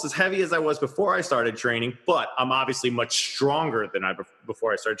almost as heavy as I was before I started training, but I'm obviously much stronger than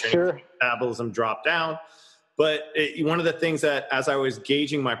before I started training. Sure. Metabolism dropped down. But one of the things that as I was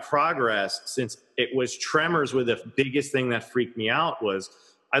gauging my progress, since it was tremors were the biggest thing that freaked me out, was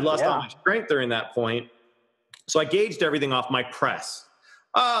I lost all my strength during that point. So I gauged everything off my press.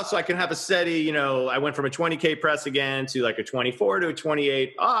 So I can have a steady, I went from a 20K press again to like a 24 to a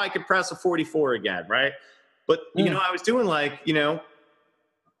 28. I could press a 44 again, right? But, I was doing like,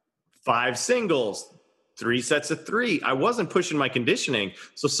 5 singles, 3 sets of 3. I wasn't pushing my conditioning.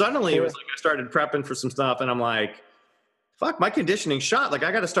 So suddenly it was like I started prepping for some stuff and I'm like, fuck, my conditioning shot. Like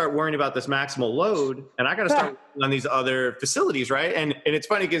I got to start worrying about this maximal load and I got to start working on these other facilities. Right. And it's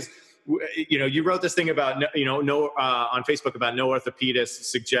funny because, you know, you wrote this thing about, on Facebook about no orthopedist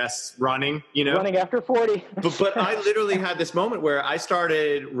suggests running, running after 40. But I literally had this moment where I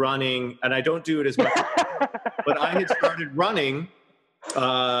started running, and I don't do it as much, but I had started running.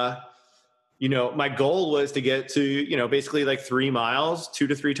 My goal was to get to, basically like 3 miles, 2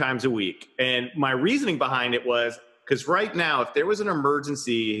 to 3 times a week. And my reasoning behind it was because right now, if there was an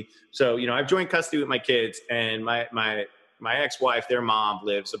emergency, so, I've joined custody with my kids, and my ex-wife, their mom,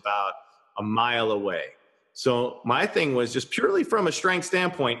 lives about a mile away. So my thing was just purely from a strength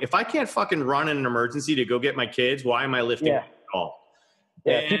standpoint, if I can't fucking run in an emergency to go get my kids, why am I lifting at all?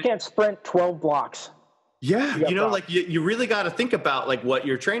 Yeah, if you can't sprint 12 blocks. Yeah, you really got to think about like what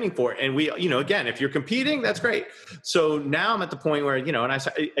you're training for. And we, again, if you're competing, that's great. So now I'm at the point where, and I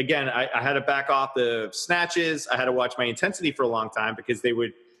had to back off the snatches. I had to watch my intensity for a long time because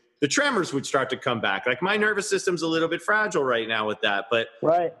the tremors would start to come back. Like my nervous system's a little bit fragile right now with that. But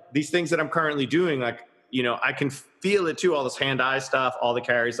these things that I'm currently doing, like, I can feel it too. All this hand-eye stuff, all the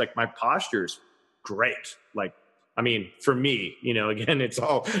carries, like my posture's great. Like, I mean, for me, again, it's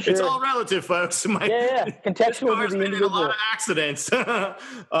all relative, folks. Contextual to the individual. A lot of accidents. But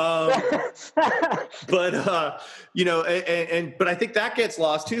I think that gets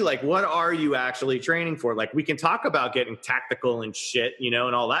lost too. Like, what are you actually training for? Like, we can talk about getting tactical and shit,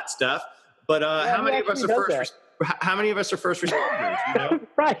 and all that stuff. But how many of us are first responders?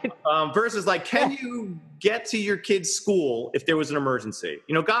 Right. Versus like, can you get to your kid's school if there was an emergency?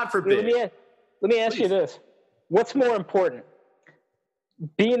 God forbid. Let me ask you this. What's more important,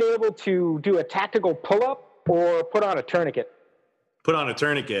 being able to do a tactical pull-up or put on a tourniquet? Put on a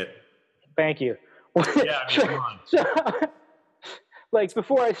tourniquet. Thank you. Yeah, come on. Like,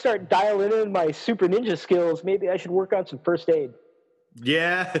 before I start dialing in my super ninja skills, maybe I should work on some first aid.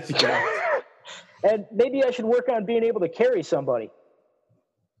 Yeah. And maybe I should work on being able to carry somebody.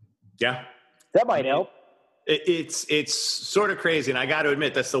 Yeah. That might help. It's sort of crazy, and I got to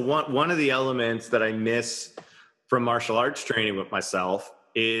admit that's the one of the elements that I miss from martial arts training with myself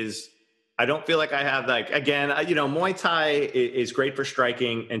is I don't feel like I have Muay Thai is great for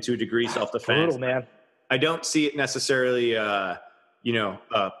striking and to a degree self-defense. Brutal, man. I don't see it necessarily.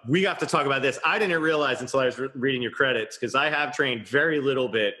 We have to talk about this. I didn't realize until I was reading your credits because I have trained very little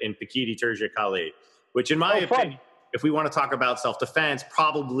bit in Pakiti Terjia Kali, which in my opinion, if we want to talk about self-defense,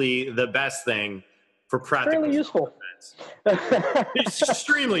 probably the best thing for practical. Really useful. It's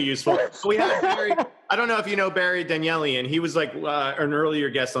extremely useful. We had Barry. I don't know if you know Barry Danielian. He was like an earlier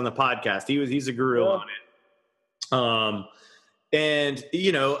guest on the podcast. He's a guru on it.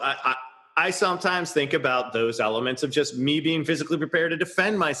 I sometimes think about those elements of just me being physically prepared to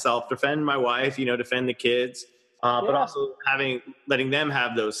defend myself, defend my wife, defend the kids, but also letting them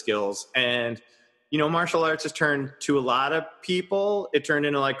have those skills. And martial arts has turned to a lot of people. It turned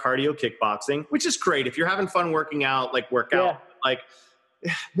into like cardio kickboxing, which is great. If you're having fun working out, like workout,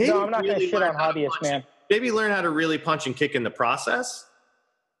 maybe I'm not going to shit on hobbyists, man. Maybe learn how to really punch and kick in the process.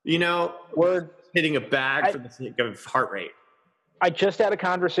 Word. Hitting a bag for the sake of heart rate. I just had a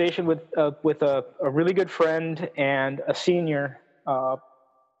conversation with a really good friend and a senior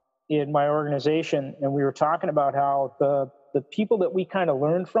in my organization, and we were talking about how the people that we kind of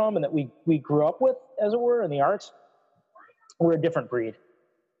learned from and that we grew up with, as it were, in the arts, were a different breed.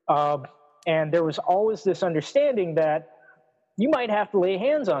 And there was always this understanding that you might have to lay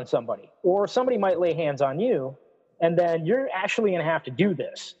hands on somebody, or somebody might lay hands on you, and then you're actually going to have to do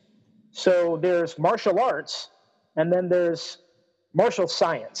this. So there's martial arts, and then there's martial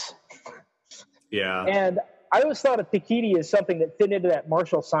science. Yeah. And I always thought of Pakiti as something that fit into that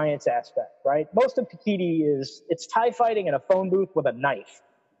martial science aspect, right? Most of Pakiti it's Thai fighting in a phone booth with a knife,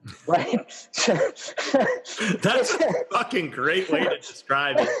 right? That's a fucking great way to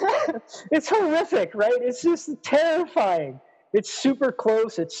describe it. It's horrific, right? It's just terrifying. It's super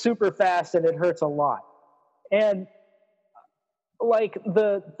close, it's super fast, and it hurts a lot. And like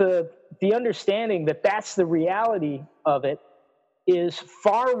the understanding that that's the reality of it is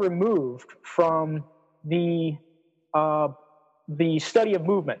far removed from the study of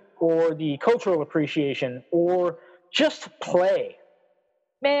movement or the cultural appreciation or just play.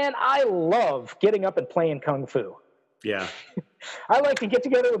 Man, I love getting up and playing Kung Fu. Yeah. I like to get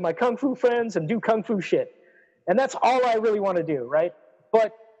together with my Kung Fu friends and do Kung Fu shit. And that's all I really want to do, right?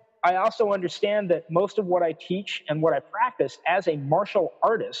 But I also understand that most of what I teach and what I practice as a martial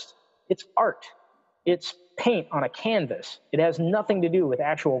artist, it's art. It's paint on a canvas. It has nothing to do with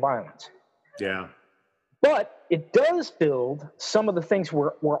actual violence. Yeah. But it does build some of the things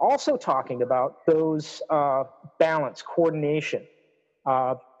we're also talking about, those balance, coordination,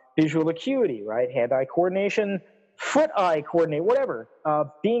 visual acuity, right? Hand-eye coordination, foot-eye coordinate, whatever.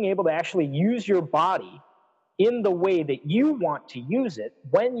 Being able to actually use your body in the way that you want to use it,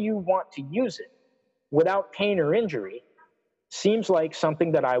 when you want to use it, without pain or injury, seems like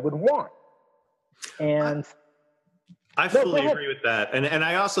something that I would want. And I fully agree with that. And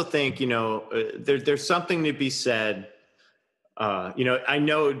I also think, there's something to be said. I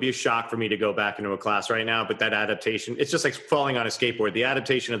know it would be a shock for me to go back into a class right now, but that adaptation, it's just like falling on a skateboard. The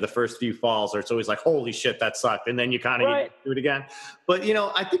adaptation of the first few falls, it's always like, holy shit, that sucked. And then you kind of do it again. But,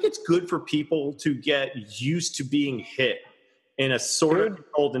 I think it's good for people to get used to being hit in a sort of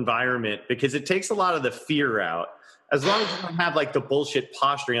controlled environment, because it takes a lot of the fear out. As long as you don't have like the bullshit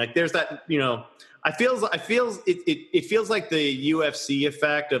posturing, like there's that, it feels like the UFC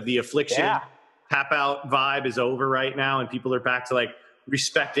effect of the Affliction tap out vibe is over right now, and people are back to like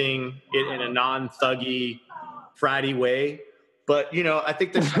respecting it in a non-thuggy, fratty way. But I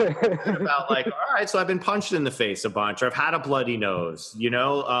think there's something about like, all right, so I've been punched in the face a bunch, or I've had a bloody nose,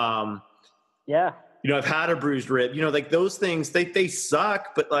 I've had a bruised rib, like those things, they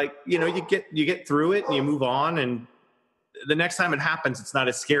suck, but like, you get through it and you move on, and the next time it happens, it's not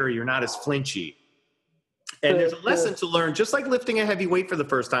as scary. You're not as flinchy. And there's a lesson to learn, just like lifting a heavy weight for the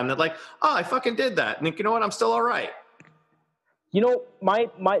first time, that like, oh, I fucking did that. And you know what? I'm still all right. My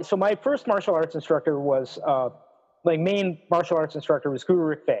first martial arts instructor was, main martial arts instructor was Guru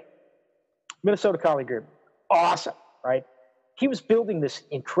Rick Fay, Minnesota Kali Group. Awesome, right? He was building this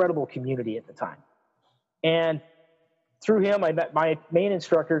incredible community at the time. And through him, I met my main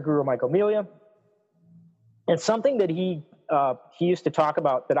instructor, Guru Michael Melia. And something that he used to talk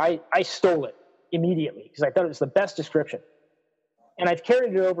about that I stole it immediately because I thought it was the best description. And I've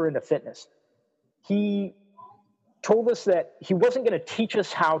carried it over into fitness. He told us that he wasn't going to teach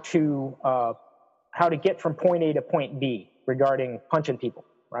us how to get from point A to point B regarding punching people,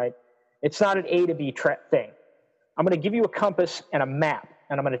 right? It's not an A to B thing. I'm going to give you a compass and a map,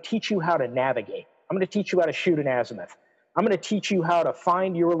 and I'm going to teach you how to navigate. I'm going to teach you how to shoot an azimuth. I'm going to teach you how to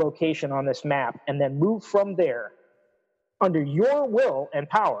find your location on this map and then move from there under your will and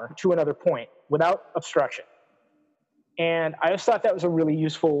power to another point without obstruction. And I just thought that was a really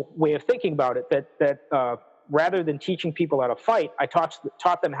useful way of thinking about it, that rather than teaching people how to fight, I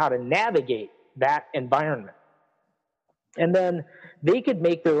taught them how to navigate that environment. And then they could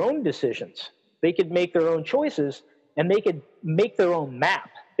make their own decisions. They could make their own choices, and they could make their own map.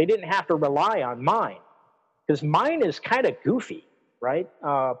 They didn't have to rely on mine, because mine is kind of goofy, right?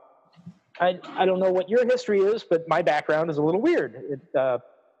 I don't know what your history is, but my background is a little weird.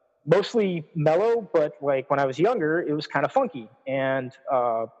 Mostly mellow, but like when I was younger, it was kind of funky. And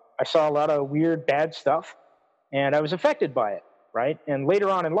I saw a lot of weird, bad stuff, and I was affected by it, right? And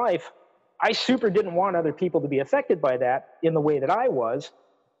later on in life, I super didn't want other people to be affected by that in the way that I was.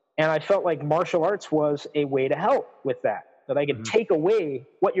 And I felt like martial arts was a way to help with that I could take away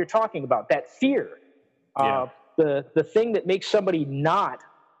what you're talking about, that fear. The thing that makes somebody not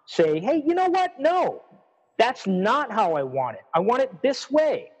say, hey, you know what? No, that's not how I want it. I want it this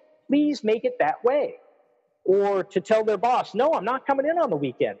way. Please make it that way. Or to tell their boss, no, I'm not coming in on the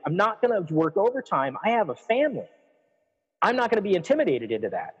weekend. I'm not going to work overtime. I have a family. I'm not going to be intimidated into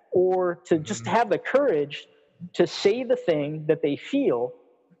that. Or to just have the courage to say the thing that they feel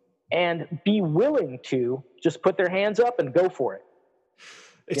and be willing to just put their hands up and go for it.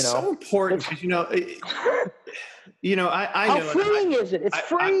 It's so important because, I how know. freeing is it? It's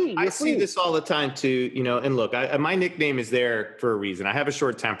free. I see this all the time too, and look, my nickname is there for a reason. I have a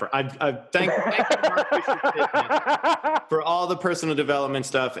short temper. I've thank Mark Fisher for all the personal development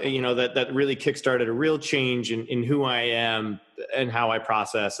stuff, that really kickstarted a real change in who I am and how I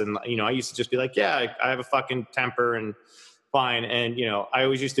process. And, I used to just be like, yeah, I have a fucking temper and fine. And, I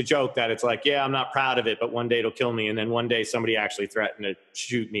always used to joke that it's like, yeah, I'm not proud of it, but one day it'll kill me. And then one day somebody actually threatened to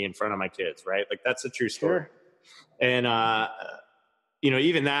shoot me in front of my kids. Right. Like that's a true story. Sure. And,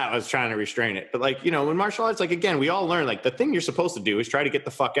 even that I was trying to restrain it, but like, when martial arts, like, again, we all learn, like the thing you're supposed to do is try to get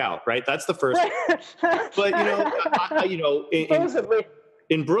the fuck out. Right. That's the first, but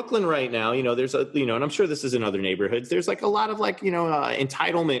in Brooklyn right now, there's and I'm sure this is in other neighborhoods. There's like a lot of like,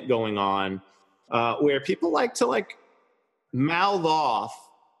 entitlement going on, where people like to like mouth off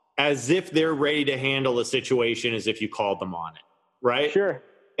as if they're ready to handle a situation as if you called them on it. Right. Sure.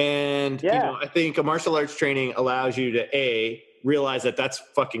 And, I think a martial arts training allows you to realize that that's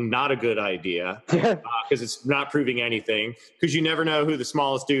fucking not a good idea because it's not proving anything, because you never know who the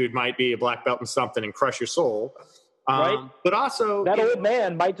smallest dude might be, a black belt in something, and crush your soul. Right. But also that old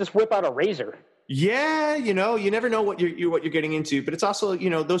man might just whip out a razor. Yeah, you never know what you're getting into, but it's also,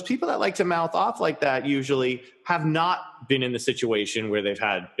 those people that like to mouth off like that usually have not been in the situation where they've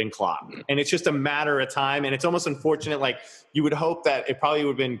been clocked. And it's just a matter of time. And it's almost unfortunate. Like, you would hope that it probably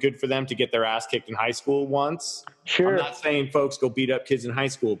would have been good for them to get their ass kicked in high school once. Sure. I'm not saying folks go beat up kids in high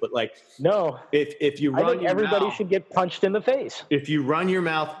school, but like, no, if you run, I think everybody should get punched in the face. If you run your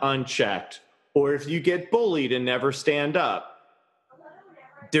mouth unchecked, or if you get bullied and never stand up,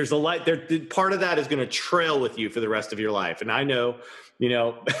 there's a light there. Part of that is going to trail with you for the rest of your life. And I know,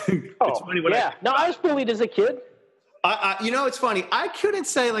 it's funny when I was bullied as a kid. It's funny. I couldn't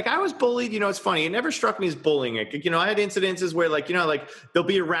say like I was bullied. It's funny. It never struck me as bullying. I had incidences where like they'll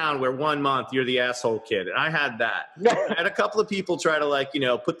be around where 1 month you're the asshole kid. And I had that. I had a couple of people try to like,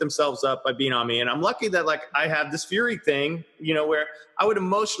 put themselves up by being on me. And I'm lucky that like I have this fury thing, where I would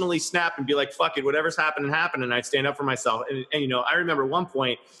emotionally snap and be like, fuck it, whatever's happening, happened. And I'd stand up for myself. And I remember one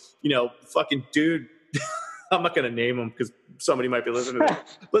point, fucking dude, I'm not going to name him because somebody might be listening to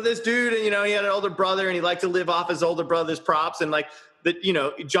this. But this dude, he had an older brother and he liked to live off his older brother's props. And like, he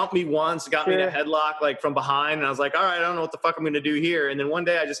jumped me once, got me in a headlock like from behind. And I was like, all right, I don't know what the fuck I'm going to do here. And then one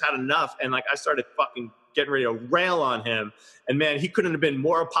day I just had enough. And like, I started fucking getting ready to rail on him. And man, he couldn't have been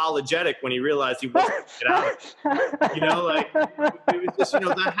more apologetic when he realized he wasn't going to get out. Like it was just,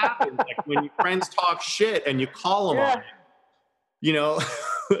 that happens. Like when your friends talk shit and you call them on it.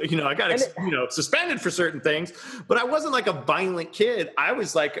 I got suspended for certain things, but I wasn't like a violent kid. I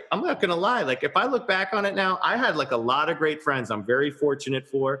was like, I'm not gonna lie. Like if I look back on it now, I had like a lot of great friends. I'm very fortunate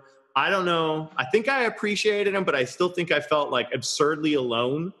for. I don't know. I think I appreciated them, but I still think I felt like absurdly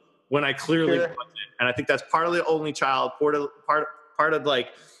alone when I clearly wasn't. And I think that's part of the only child. Part of like,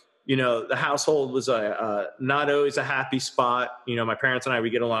 the household was not always a happy spot. My parents and I, we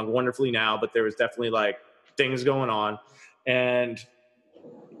get along wonderfully now, but there was definitely like things going on. And,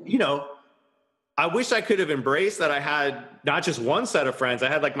 I wish I could have embraced that I had not just one set of friends. I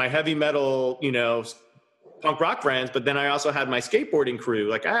had like my heavy metal, punk rock friends, but then I also had my skateboarding crew.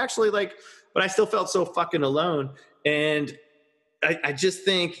 Like I actually but I still felt so fucking alone. And I just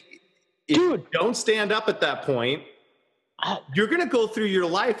think if you don't stand up at that point, you're going to go through your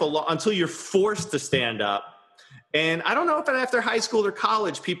life until you're forced to stand up. And I don't know if after high school or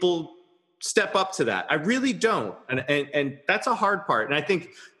college, people step up to that. I really don't. And that's a hard part. And I think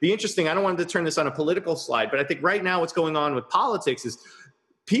I don't want to turn this on a political slide, but I think right now what's going on with politics is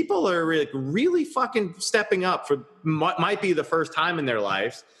people are really fucking stepping up for what might be the first time in their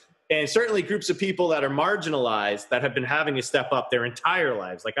lives. And certainly groups of people that are marginalized that have been having to step up their entire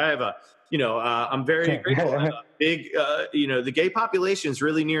lives. Like I have I'm very grateful. I have a big, the gay population is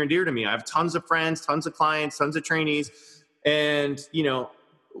really near and dear to me. I have tons of friends, tons of clients, tons of trainees. And,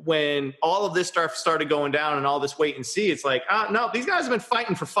 when all of this stuff started going down and all this wait and see, it's like, no, these guys have been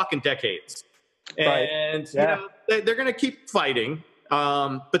fighting for fucking decades. And, they're going to keep fighting.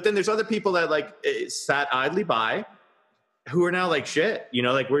 But then there's other people that sat idly by who are now like, shit,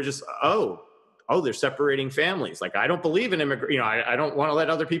 we're just, they're separating families. Like, I don't believe in I don't want to let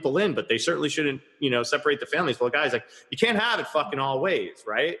other people in, but they certainly shouldn't, separate the families. Well, guys, like you can't have it fucking all ways.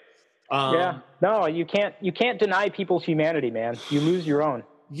 Right. No, you can't deny people's humanity, man. You lose your own.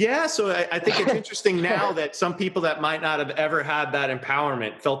 Yeah, so I think it's interesting now that some people that might not have ever had that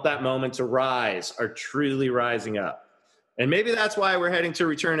empowerment, felt that moment to rise, are truly rising up. And maybe that's why we're heading to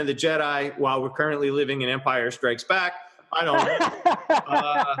Return of the Jedi while we're currently living in Empire Strikes Back. I don't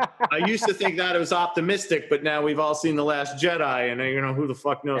know. I used to think that it was optimistic, but now we've all seen The Last Jedi, and who the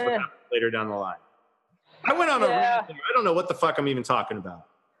fuck knows what happens later down the line. I went on a rant there. I don't know what the fuck I'm even talking about.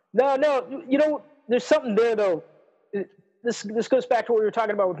 No, there's something there, though. This goes back to what we were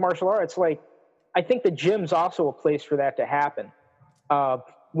talking about with martial arts. Like, I think the gym's also a place for that to happen.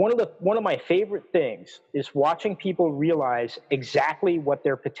 One of my favorite things is watching people realize exactly what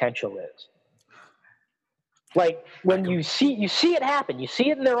their potential is. Like when you see it happen, you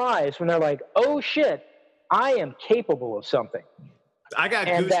see it in their eyes when they're like, "Oh shit, I am capable of something." I got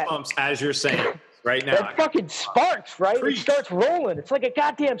goosebumps as you're saying right now. That fucking sparks, right? It starts rolling. It's like a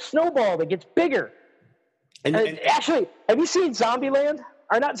goddamn snowball that gets bigger. And actually, have you seen Zombieland?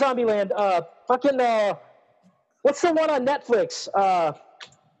 Or not Zombieland, what's the one on Netflix?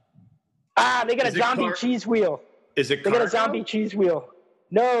 They got a zombie cheese wheel. Is it They got a zombie cheese wheel.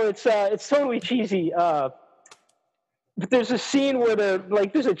 No, it's totally cheesy. But there's a scene where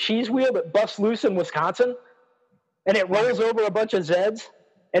there's a cheese wheel that busts loose in Wisconsin, and it rolls over a bunch of Zeds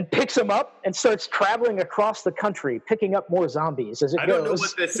and picks them up and starts traveling across the country, picking up more zombies as it goes. I don't know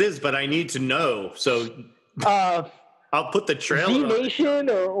what this is, but I need to know. So I'll put the trailer Z-Nation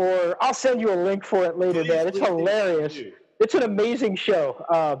or I'll send you a link for it later, man. It's hilarious. It's an amazing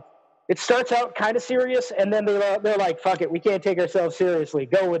show. it starts out kind of serious, and then they're like, fuck it, we can't take ourselves seriously.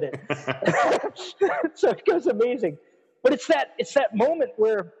 Go with it. So it goes amazing. But it's that moment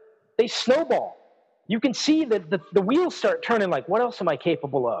where they snowball. You can see that the wheels start turning like, what else am I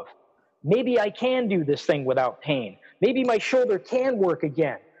capable of? Maybe I can do this thing without pain. Maybe my shoulder can work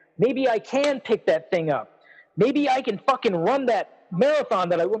again. Maybe I can pick that thing up. Maybe I can fucking run that marathon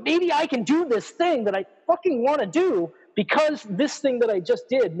maybe I can do this thing that I fucking want to do because this thing that I just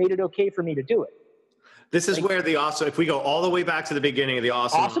did made it okay for me to do it. This is where if we go all the way back to the beginning of the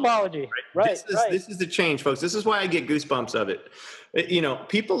awesomology, right? This is the change, folks. This is why I get goosebumps of it. You know,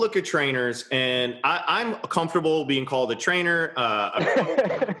 people look at trainers, and I'm comfortable being called a trainer.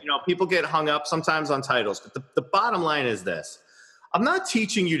 You know, people get hung up sometimes on titles, but the bottom line is this. I'm not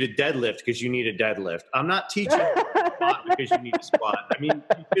teaching you to deadlift because you need a deadlift. I'm not teaching you to squat because you need a squat. I mean,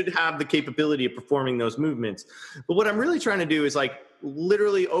 you should have the capability of performing those movements. But what I'm really trying to do is like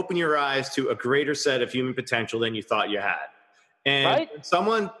literally open your eyes to a greater set of human potential than you thought you had. And when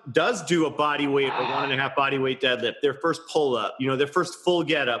someone does do a body weight or 1.5 body weight deadlift, their first pull up, you know, their first full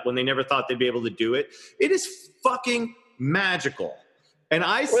get up when they never thought they'd be able to do it, it is fucking magical. And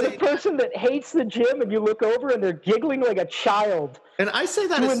I say, or the person that hates the gym and you look over and they're giggling like a child. And I say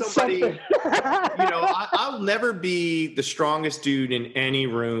that as somebody, you know, I'll never be the strongest dude in any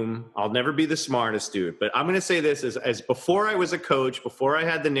room. I'll never be the smartest dude. But I'm going to say this as before I was a coach, before I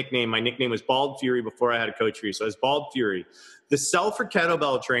had the nickname, my nickname was Bald Fury before I had a Coach Fury. So I was Bald Fury. The sell for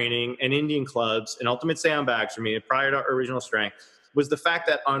kettlebell training and Indian clubs and ultimate sandbags for me prior to original strength was the fact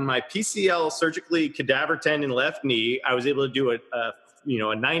that on my PCL surgically cadaver tendon left knee, I was able to do a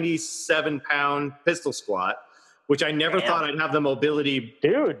 97-pound pistol squat, which I never thought I'd have the mobility,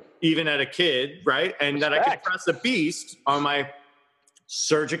 even at a kid, right? And that I could press a beast on my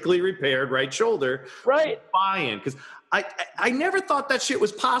surgically repaired right shoulder, right? Buy-in, because I never thought that shit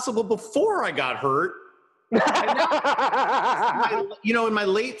was possible before I got hurt. You know, in my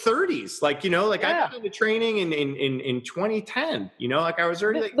late 30s, like, you know, like I got into training in 2010. You know, like I was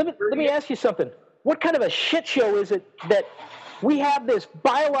already. Let me ask you something. What kind of a shit show is it that we have this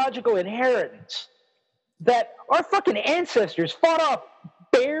biological inheritance that our fucking ancestors fought off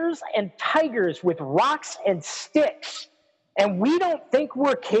bears and tigers with rocks and sticks, and we don't think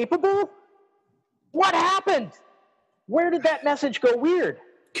we're capable? What happened? Where did that message go weird?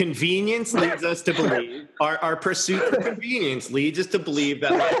 Convenience leads us to believe, our pursuit for convenience leads us to believe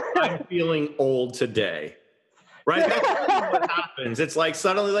that like, I'm feeling old today. Right? That's really what happens. It's like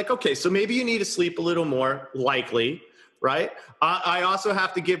suddenly like, okay, so maybe you need to sleep a little more, likely. Right. I also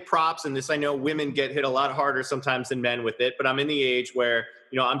have to give props, and this, I know women get hit a lot harder sometimes than men with it, but I'm in the age where,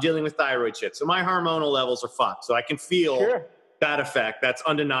 you know, I'm dealing with thyroid shit. So my hormonal levels are fucked. So I can feel that effect. That's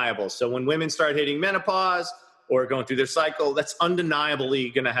undeniable. So when women start hitting menopause or going through their cycle, that's undeniably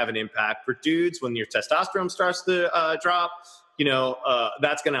going to have an impact. For dudes, when your testosterone starts to drop, you know,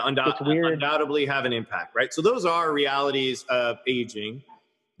 that's going to undoubtedly have an impact. Right. So those are realities of aging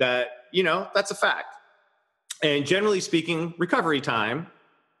that, you know, that's a fact. And generally speaking, recovery time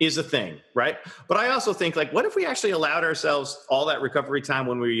is a thing, right? But I also think, like, what if we actually allowed ourselves all that recovery time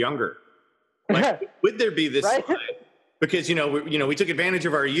when we were younger? Like, would there be this? Right. Because we took advantage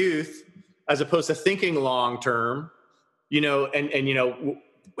of our youth as opposed to thinking long term. You know, and you know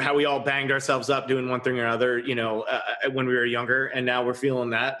how we all banged ourselves up doing one thing or another. You know, when we were younger, and now we're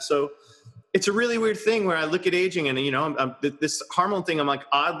feeling that. So it's a really weird thing where I look at aging, and you know, I'm this hormone thing. I'm like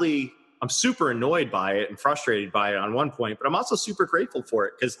I'm super annoyed by it and frustrated by it on one point, but I'm also super grateful for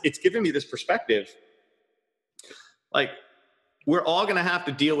it because it's given me this perspective. Like, we're all going to have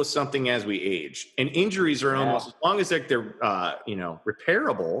to deal with something as we age, and injuries are almost, as long as they're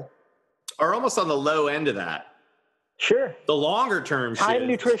repairable, are almost on the low end of that. Sure. The longer term time,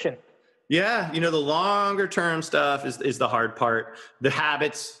 nutrition. Yeah. You know, the longer term stuff is the hard part, the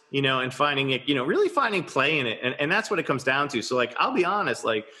habits, you know, and finding it, you know, really finding play in it. And that's what it comes down to. So like, I'll be honest,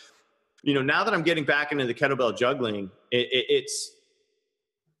 like, you know, now that I'm getting back into the kettlebell juggling, it's,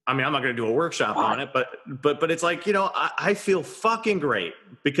 I mean, I'm not going to do a workshop on it, but it's like, you know, I feel fucking great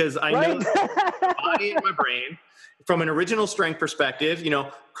because I know the body and my brain from an original strength perspective, you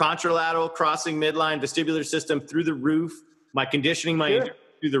know, contralateral, crossing midline, vestibular system through the roof, my conditioning,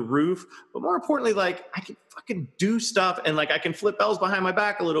 through the roof. But more importantly, like, I can fucking do stuff, and like I can flip bells behind my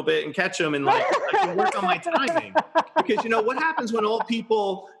back a little bit and catch them, and like I can work on my timing. Because, you know, what happens when old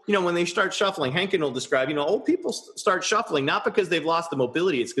people, you know, when they start shuffling, Henkin will describe, you know, old people start shuffling, not because they've lost the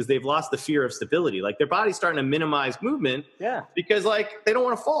mobility, it's because they've lost the fear of stability. Like, their body's starting to minimize movement because like they don't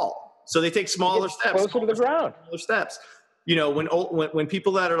want to fall. So they take smaller steps. Closer to the ground. Smaller steps. when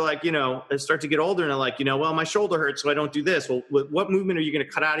people that are like, start to get older and are like, well, my shoulder hurts, so I don't do this. Well, what movement are you going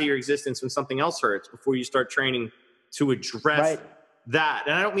to cut out of your existence when something else hurts before you start training to address that?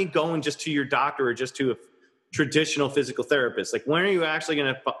 And I don't mean going just to your doctor or just to a traditional physical therapist. Like, when are you actually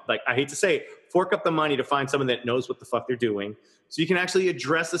going to, like, I hate to say it, fork up the money to find someone that knows what the fuck they're doing so you can actually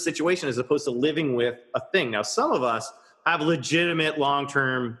address the situation as opposed to living with a thing. Now, some of us have legitimate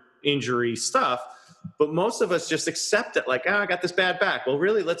long-term injury stuff, but most of us just accept it. Like, I got this bad back. Well,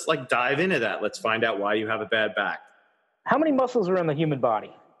 really, let's like dive into that. Let's find out why you have a bad back. How many muscles are in the human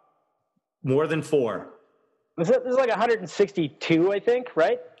body? More than 4. There's like 162, I think,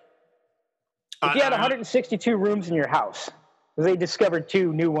 right? If you had 162 rooms in your house, they discovered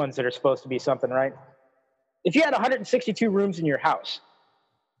 2 new ones that are supposed to be something, right? If you had 162 rooms in your house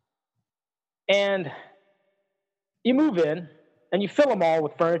and you move in and you fill them all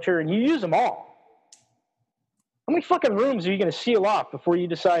with furniture and you use them all, how many fucking rooms are you going to seal off before you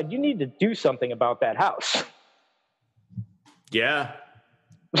decide you need to do something about that house? Yeah.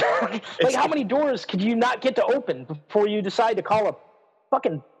 Like, how many doors could you not get to open before you decide to call a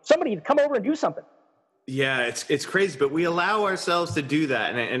fucking somebody to come over and do something? Yeah, it's crazy, but we allow ourselves to do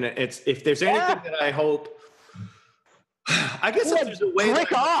that, and it's, if there's anything that I hope, I guess if there's a way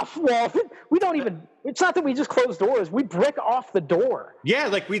brick off. Well, we don't even. It's not that we just close doors. We brick off the door. Yeah,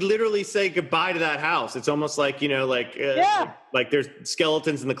 like we literally say goodbye to that house. It's almost like, like there's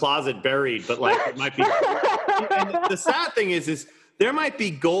skeletons in the closet buried, but like it might be. And the sad thing is there might be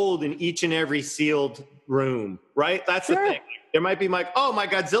gold in each and every sealed room, right? That's the thing. There might be my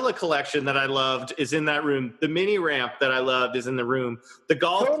Godzilla collection that I loved is in that room. The mini ramp that I loved is in the room. The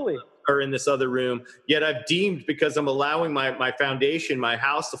golf are in this other room. Yet I've deemed, because I'm allowing my foundation, my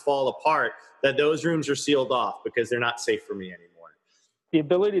house to fall apart, that those rooms are sealed off because they're not safe for me anymore. The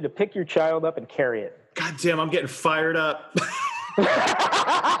ability to pick your child up and carry it. God damn, I'm getting fired up.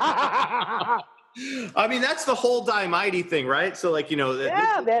 I mean, that's the whole Diamighty thing, right? So, like,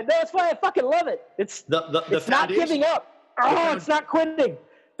 man, that's why I fucking love it. It's not giving up. Oh, it's not quitting.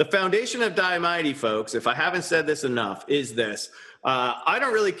 The foundation of Diamighty, folks, if I haven't said this enough, is this. I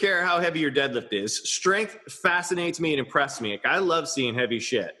don't really care how heavy your deadlift is. Strength fascinates me and impresses me. Like, I love seeing heavy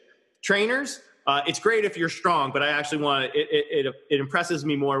shit. Trainers, it's great if you're strong, but I actually want it impresses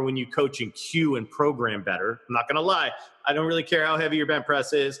me more when you coach and cue and program better. I'm not going to lie. I don't really care how heavy your bench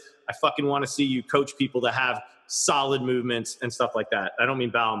press is. I fucking want to see you coach people that have solid movements and stuff like that. I don't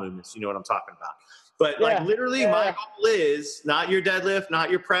mean bowel movements. You know what I'm talking about. But my goal is not your deadlift,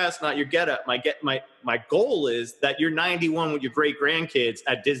 not your press, not your get up. My goal is that you're 91 with your great grandkids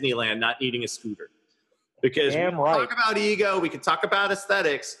at Disneyland, not needing a scooter. Because we can talk about ego, we can talk about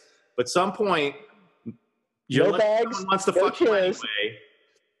aesthetics, but some point, someone wants to fuck you anyway.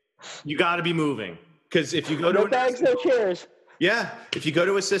 You got to be moving. Because if you go to no chairs. Yeah, if you go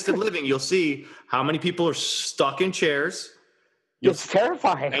to assisted living, you'll see how many people are stuck in chairs. It's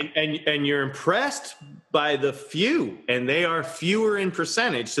terrifying. And you're impressed by the few, and they are fewer in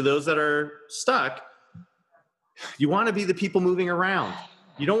percentage to those that are stuck. You want to be the people moving around.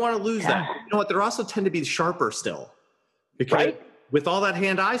 You don't want to lose that. You know what? They also tend to be sharper still. Because with all that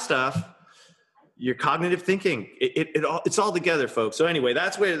hand-eye stuff, your cognitive thinking, it's all together, folks. So anyway,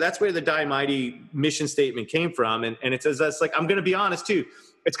 that's where the Diamighty mission statement came from. And it says, that's like, I'm going to be honest too.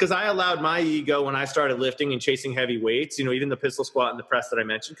 It's because I allowed my ego when I started lifting and chasing heavy weights, even the pistol squat and the press that I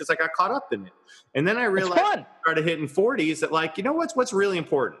mentioned, because I got caught up in it. And then I realized I started hitting 40s that, like, what's really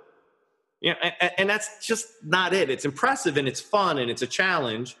important? And that's just not it. It's impressive and it's fun and it's a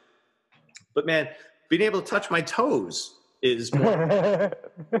challenge. But man, being able to touch my toes is more,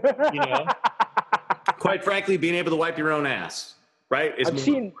 quite frankly, being able to wipe your own ass, right?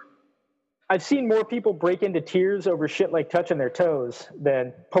 I've seen more people break into tears over shit like touching their toes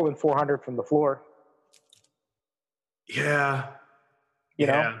than pulling 400 from the floor. Yeah. You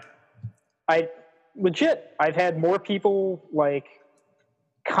know? I've had more people like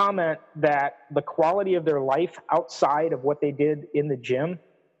comment that the quality of their life outside of what they did in the gym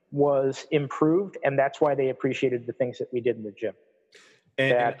was improved, and that's why they appreciated the things that we did in the gym.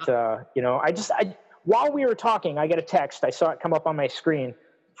 While we were talking, I get a text. I saw it come up on my screen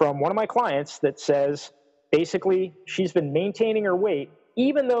from one of my clients that says, basically, she's been maintaining her weight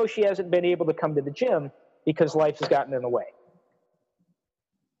even though she hasn't been able to come to the gym because life has gotten in the way.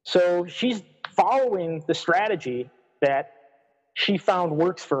 So she's following the strategy that she found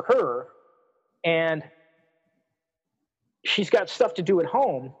works for her, and she's got stuff to do at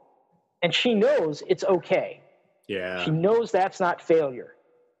home, and she knows it's okay. Yeah. She knows that's not failure.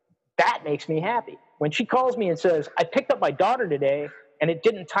 That makes me happy. When she calls me and says, I picked up my daughter today and it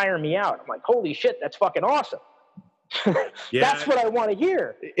didn't tire me out, I'm like, holy shit, that's fucking awesome. Yeah. That's what I want to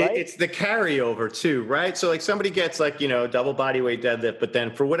hear. Right? It's the carryover too, right? So like somebody gets like, double body weight deadlift, but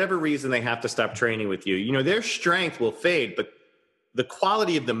then for whatever reason, they have to stop training with you. Their strength will fade, but the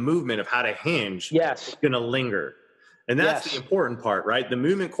quality of the movement of how to hinge is going to linger. And that's the important part, right? The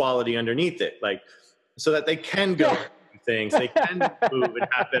movement quality underneath it, like so that they can go things, they can move and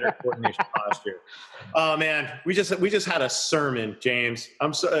have better coordination posture. Oh man, we just had a sermon, James.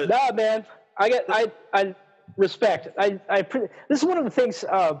 I'm so no, man. I respect. This is one of the things.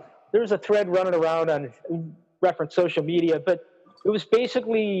 There's a thread running around on reference social media, but it was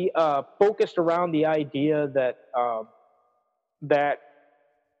basically focused around the idea that that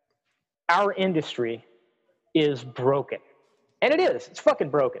our industry is broken, and it is. It's fucking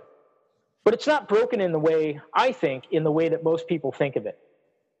broken. But it's not broken in the way that most people think of it.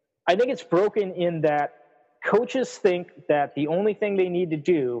 I think it's broken in that coaches think that the only thing they need to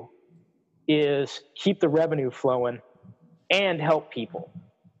do is keep the revenue flowing and help people.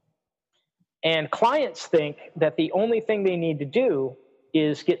 And clients think that the only thing they need to do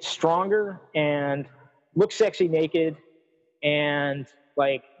is get stronger and look sexy naked and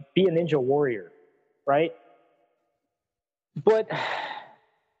like be a ninja warrior, right?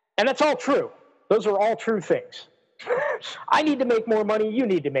 And that's all true. Those are all true things. I need to make more money. You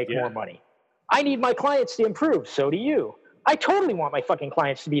need to make more money. I need my clients to improve. So do you. I totally want my fucking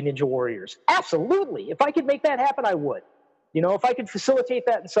clients to be ninja warriors. Absolutely. If I could make that happen, I would. If I could facilitate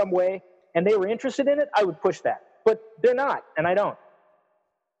that in some way and they were interested in it, I would push that. But they're not, and I don't.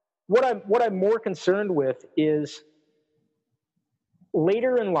 What I'm more concerned with is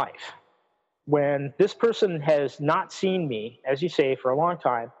later in life, when this person has not seen me, as you say, for a long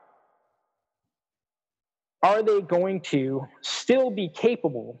time, are they going to still be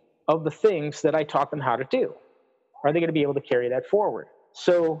capable of the things that I taught them how to do? Are they going to be able to carry that forward?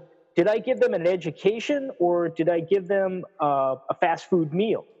 So did I give them an education or did I give them a fast food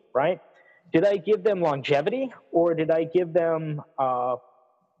meal, right? Did I give them longevity or did I give them a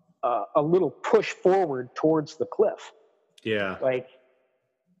little push forward towards the cliff? Yeah.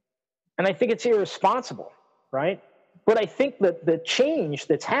 And I think it's irresponsible, right? But I think that the change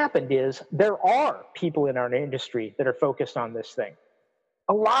that's happened is there are people in our industry that are focused on this thing.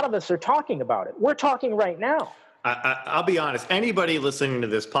 A lot of us are talking about it. We're talking right now. I'll be honest. Anybody listening to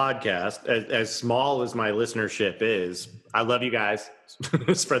this podcast, as small as my listenership is, I love you guys.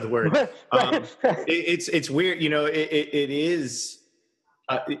 Spread the word. It's weird. It is.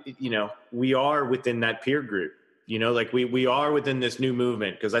 We are within that peer group. We are within this new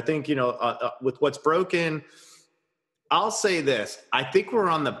movement because I think with what's broken. I'll say this. I think we're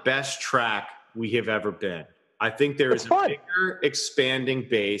on the best track we have ever been. I think there is a bigger expanding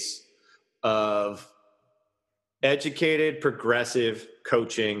base of educated, progressive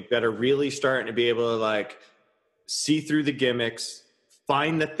coaching that are really starting to be able to see through the gimmicks,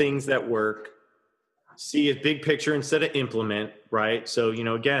 find the things that work, see a big picture instead of implement, right? So,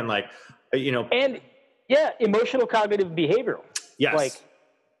 again, and emotional cognitive behavioral. Yes.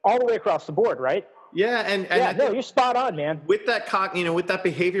 All the way across the board, right? Yeah, and you're spot on, man. With that with that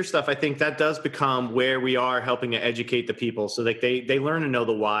behavior stuff, I think that does become where we are helping to educate the people so that they learn to know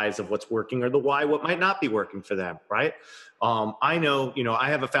the whys of what's working or what might not be working for them, right? I know, I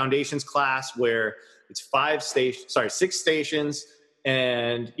have a foundations class where it's 6 stations,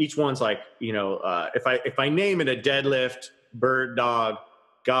 and each one's if I name it a deadlift, bird dog,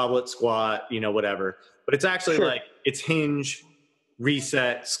 goblet squat, whatever, but it's actually it's hinge,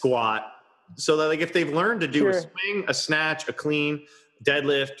 reset, squat. So that if they've learned to do a swing, a snatch, a clean,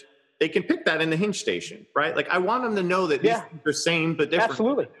 deadlift, they can pick that in the hinge station, right? I want them to know that these things are same but different.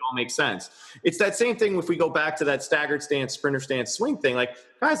 Absolutely. They all make sense. It's that same thing if we go back to that staggered stance, sprinter stance, swing thing.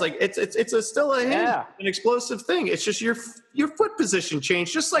 Guys, it's still a hinge, an explosive thing. It's just your foot position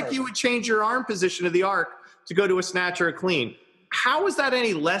changed, just like you would change your arm position of the arc to go to a snatch or a clean. How is that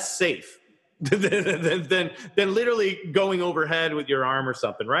any less safe than literally going overhead with your arm or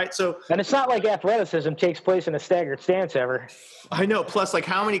something, right? So, and it's not like athleticism takes place in a staggered stance ever. I know. Plus,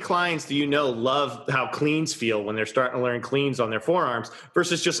 how many clients do you know love how cleans feel when they're starting to learn cleans on their forearms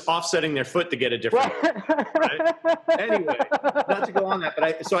versus just offsetting their foot to get a different right? Anyway, not to go on that,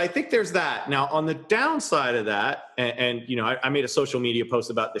 but I think there's that. Now, on the downside of that, and I made a social media post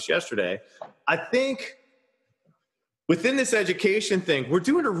about this yesterday. I think within this education thing, we're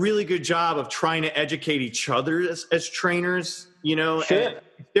doing a really good job of trying to educate each other as trainers, Sure. And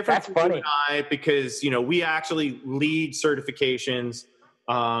different That's funny. because, we actually lead certifications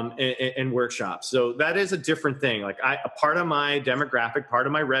and workshops. So that is a different thing. A part of my demographic, part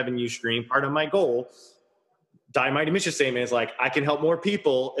of my revenue stream, part of my goal Mighty mission statement is like, I can help more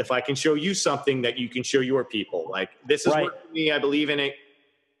people if I can show you something that you can show your people. Like, this is working for me. I believe in it.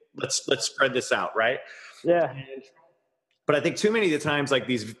 Let's spread this out. Right. Yeah. But I think too many of the times, like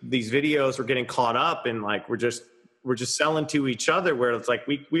these videos, we're getting caught up in like, we're just selling to each other, where it's like,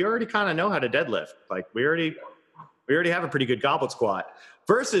 we already kind of know how to deadlift. Like we already have a pretty good goblet squat,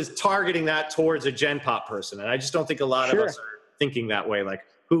 versus targeting that towards a Gen Pop person. And I just don't think a lot of us are thinking that way. Like,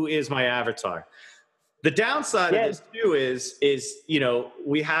 who is my avatar? The downside of this too is, you know,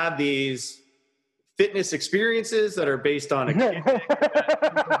 we have these fitness experiences that are based on a kid, people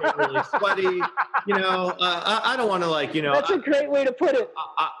get really sweaty. You know, I don't want to, like, you know. That's a great way to put it.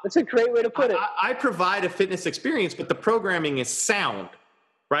 That's a great way to put it. I provide a fitness experience, but the programming is sound,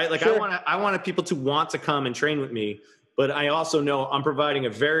 right? Like I want people to want to come and train with me, but I also know I'm providing a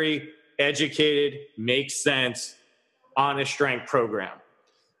very educated, makes sense, honest strength program.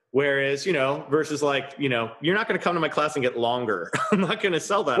 Whereas, you know, versus like, you know, you're not going to come to my class and get longer. I'm not going to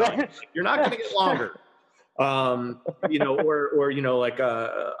sell that. Like, you're not going to get longer. You know, or, you know, like,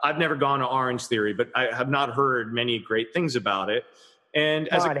 I've never gone to Orange Theory, but I have not heard many great things about it. And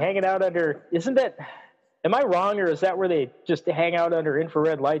hanging out under, am I wrong, or is that where they just hang out under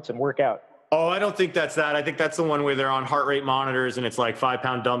infrared lights and work out? Oh, I don't think that's that. I think that's the one where they're on heart rate monitors and it's like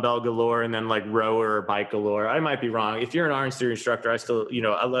 5-pound dumbbell galore and then like rower or bike galore. I might be wrong. If you're an Orange Theory instructor, I still, you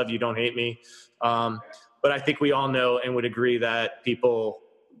know, I love you. Don't hate me. But I think we all know and would agree that people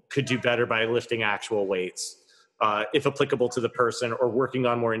could do better by lifting actual weights, if applicable to the person, or working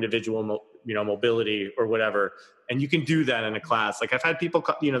on more individual, you know, mobility or whatever. And you can do that in a class. Like I've had people,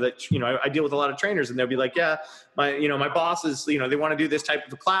 you know, that, you know, I deal with a lot of trainers and they'll be like, yeah, my bosses, you know, they want to do this type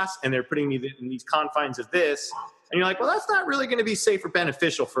of a class and they're putting me in these confines of this. And you're like, well, that's not really going to be safe or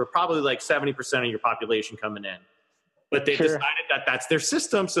beneficial for probably like 70% of your population coming in. But they've decided that that's their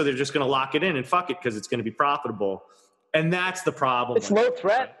system. So they're just going to lock it in and fuck it because it's going to be profitable. And that's the problem. It's low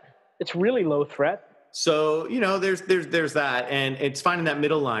threat. It's really low threat. So, you know, there's that, and it's finding that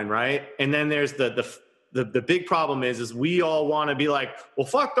middle line, right? And then there's the big problem is we all want to be like, well,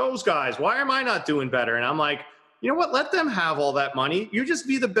 fuck those guys. Why am I not doing better? And I'm like, you know what? Let them have all that money. You just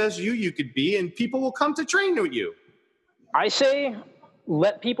be the best you could be, and people will come to train with you. I say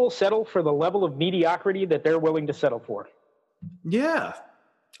let people settle for the level of mediocrity that they're willing to settle for. Yeah,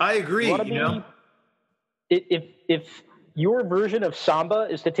 I agree. You know, if your version of Samba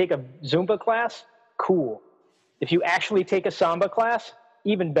is to take a Zumba class, cool. If you actually take a Samba class,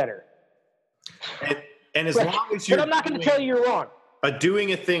 even better. And as long as you're, but I'm not going to tell you you're wrong.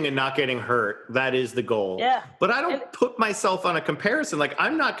 Doing a thing and not getting hurt, that is the goal. Yeah. But I don't put myself on a comparison. Like,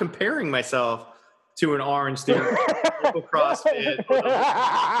 I'm not comparing myself to an Orange Theory, CrossFit. You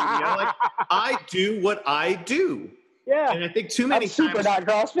know, like, I do what I do. Yeah. And I think too many times super not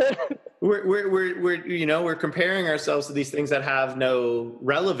CrossFit. we're comparing ourselves to these things that have no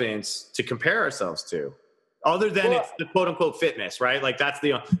relevance to compare ourselves to, other than it's the quote unquote fitness, right? Like that's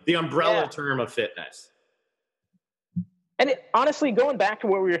the umbrella term of fitness. And honestly, going back to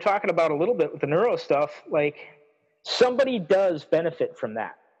what we were talking about a little bit with the neuro stuff, like somebody does benefit from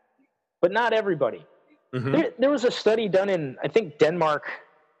that, but not everybody. Mm-hmm. There was a study done in, I think, Denmark.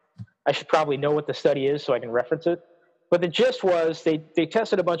 I should probably know what the study is so I can reference it. But the gist was they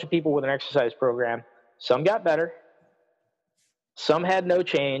tested a bunch of people with an exercise program. Some got better. Some had no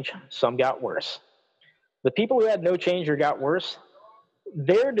change. Some got worse. The people who had no change or got worse,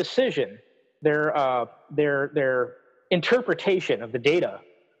 their decision, their interpretation of the data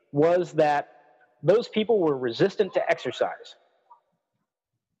was that those people were resistant to exercise.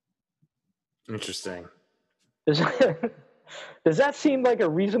 Interesting. Does that seem like a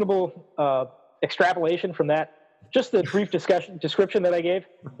reasonable extrapolation from that? Just the brief description that I gave.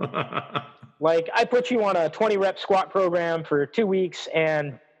 Like, I put you on a 20-rep squat program for 2 weeks,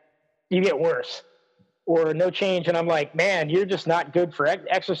 and you get worse. Or no change, and I'm like, man, you're just not good for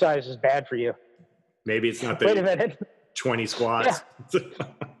exercise is bad for you. Maybe it's not Wait a minute. 20 squats. Yeah.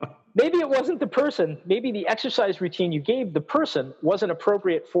 Maybe it wasn't the person. Maybe the exercise routine you gave the person wasn't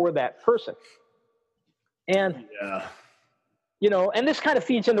appropriate for that person. And, you know, and this kind of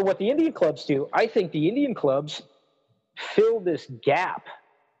feeds into what the Indian clubs do. I think the Indian clubs fill this gap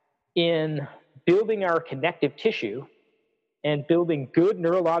in building our connective tissue and building good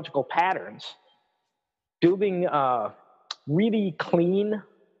neurological patterns, building really clean,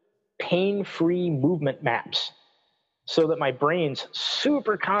 pain-free movement maps so that my brain's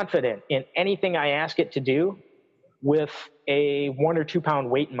super confident in anything I ask it to do with a 1 or 2 pound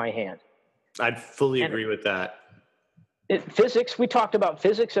weight in my hand. I'd fully agree with that. Physics, we talked about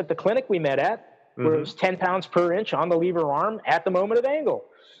physics at the clinic we met at. where it was 10 pounds per inch on the lever arm at the moment of angle.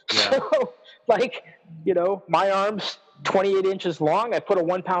 Yeah. So, like, you know, my arm's 28 inches long. I put a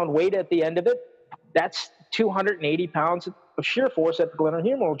 1 pound weight at the end of it. That's 280 pounds of shear force at the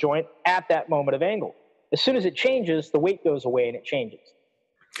glenohumeral joint at that moment of angle. As soon as it changes, the weight goes away and it changes.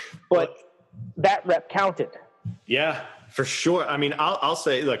 But that rep counted. Yeah, for sure. I mean, I'll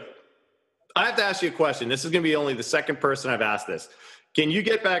say, look, I have to ask you a question. This is going to be only the second person I've asked this. Can you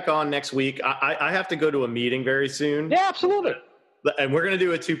get back on next week? I have to go to a meeting very soon. Yeah, absolutely. And we're going to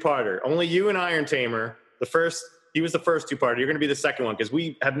do a two-parter. Only you and Iron Tamer. He was the first two-parter. You're going to be the second one because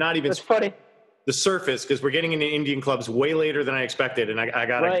we have not even That's funny. The surface because we're getting into Indian clubs way later than I expected, and I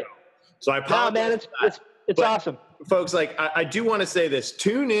got to go. So I apologize. No, man, it's awesome. Folks, like I do want to say this.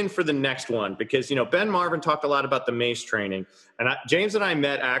 Tune in for the next one because, you know, Ben Marvin talked a lot about the mace training. And James and I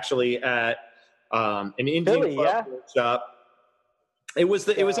met actually at an Indian club workshop. It was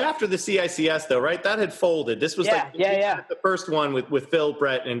after the CICS though, right? That had folded. This was the first one with Phil,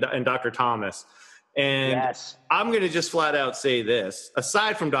 Brett, and Dr. Thomas. And I'm going to just flat out say this.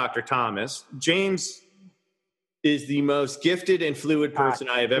 Aside from Dr. Thomas, James is the most gifted and fluid person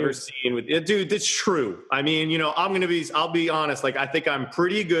I have ever seen. Dude, that's true. I mean, you know, I'll be honest. Like, I think I'm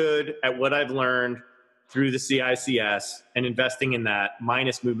pretty good at what I've learned through the CICS and investing in that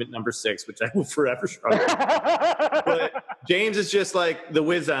minus movement number 6, which I will forever struggle with. But James is just like the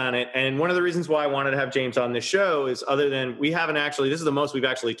whiz on it. And one of the reasons why I wanted to have James on this show is other than this is the most we've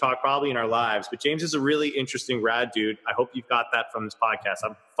actually talked probably in our lives, but James is a really interesting rad dude. I hope you've got that from this podcast.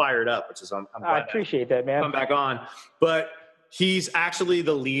 I'm fired up, which is, I'm glad I appreciate that, man. Come back on. But he's actually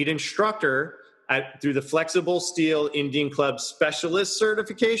the lead instructor through the Flexible Steel Indian Club Specialist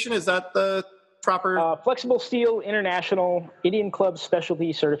certification. Is that the proper? Flexible Steel International Indian Club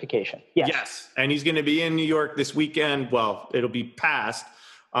Specialty Certification. Yes. And he's going to be in New York this weekend. Well, it'll be past.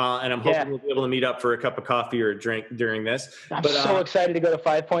 And I'm hoping we'll be able to meet up for a cup of coffee or a drink during this. I'm so excited to go to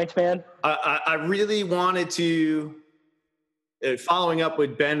 5 Points, man. I really wanted to, following up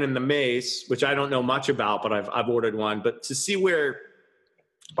with Ben and the mace, which I don't know much about, but I've ordered one, but to see where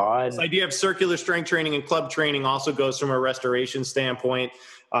this idea of circular strength training and club training also goes from a restoration standpoint.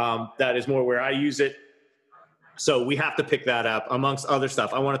 That is more where I use it. So we have to pick that up amongst other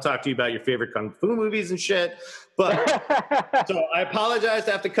stuff. I want to talk to you about your favorite Kung Fu movies and shit. But so I apologize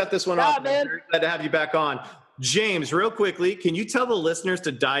to have to cut this one off. Man. I'm glad to have you back on. James, real quickly, can you tell the listeners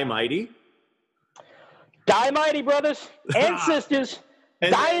to die mighty? Die mighty, brothers and sisters.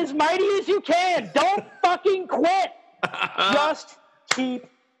 Die as mighty as you can. Don't fucking quit. Just keep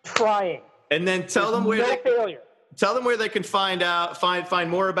trying. And then tell them where they can find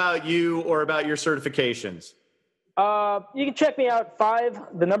more about you or about your certifications. You can check me out. 5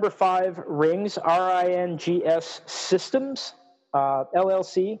 Rings, RINGS Systems,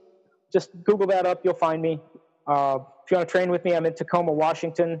 LLC. Just Google that up. You'll find me. If you want to train with me, I'm in Tacoma,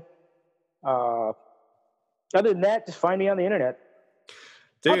 Washington. Other than that, just find me on the internet.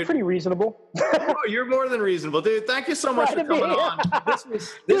 Dude, I'm pretty reasonable. You're more than reasonable, dude. Thank you so much for coming on.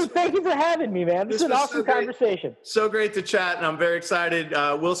 Dude, thank you for having me, man. This is an awesome conversation. So great to chat, and I'm very excited.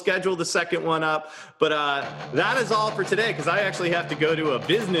 We'll schedule the second one up. But that is all for today, because I actually have to go to a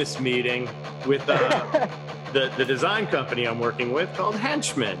business meeting with the design company I'm working with called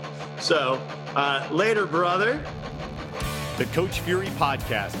Henchman. So later, brother. The Coach Fury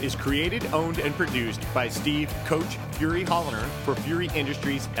podcast is created, owned, and produced by Steve Coach Fury Holliner for Fury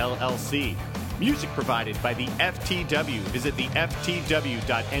Industries, LLC. Music provided by the FTW. Visit the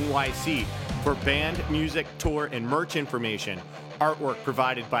FTW.NYC for band, music, tour, and merch information. Artwork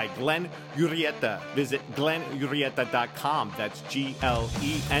provided by Glenn Urieta. Visit glennurieta.com. That's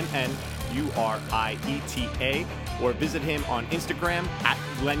GLENNURIETA. Or visit him on Instagram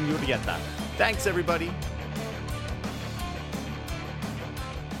 @Glenn Urieta. Thanks, everybody.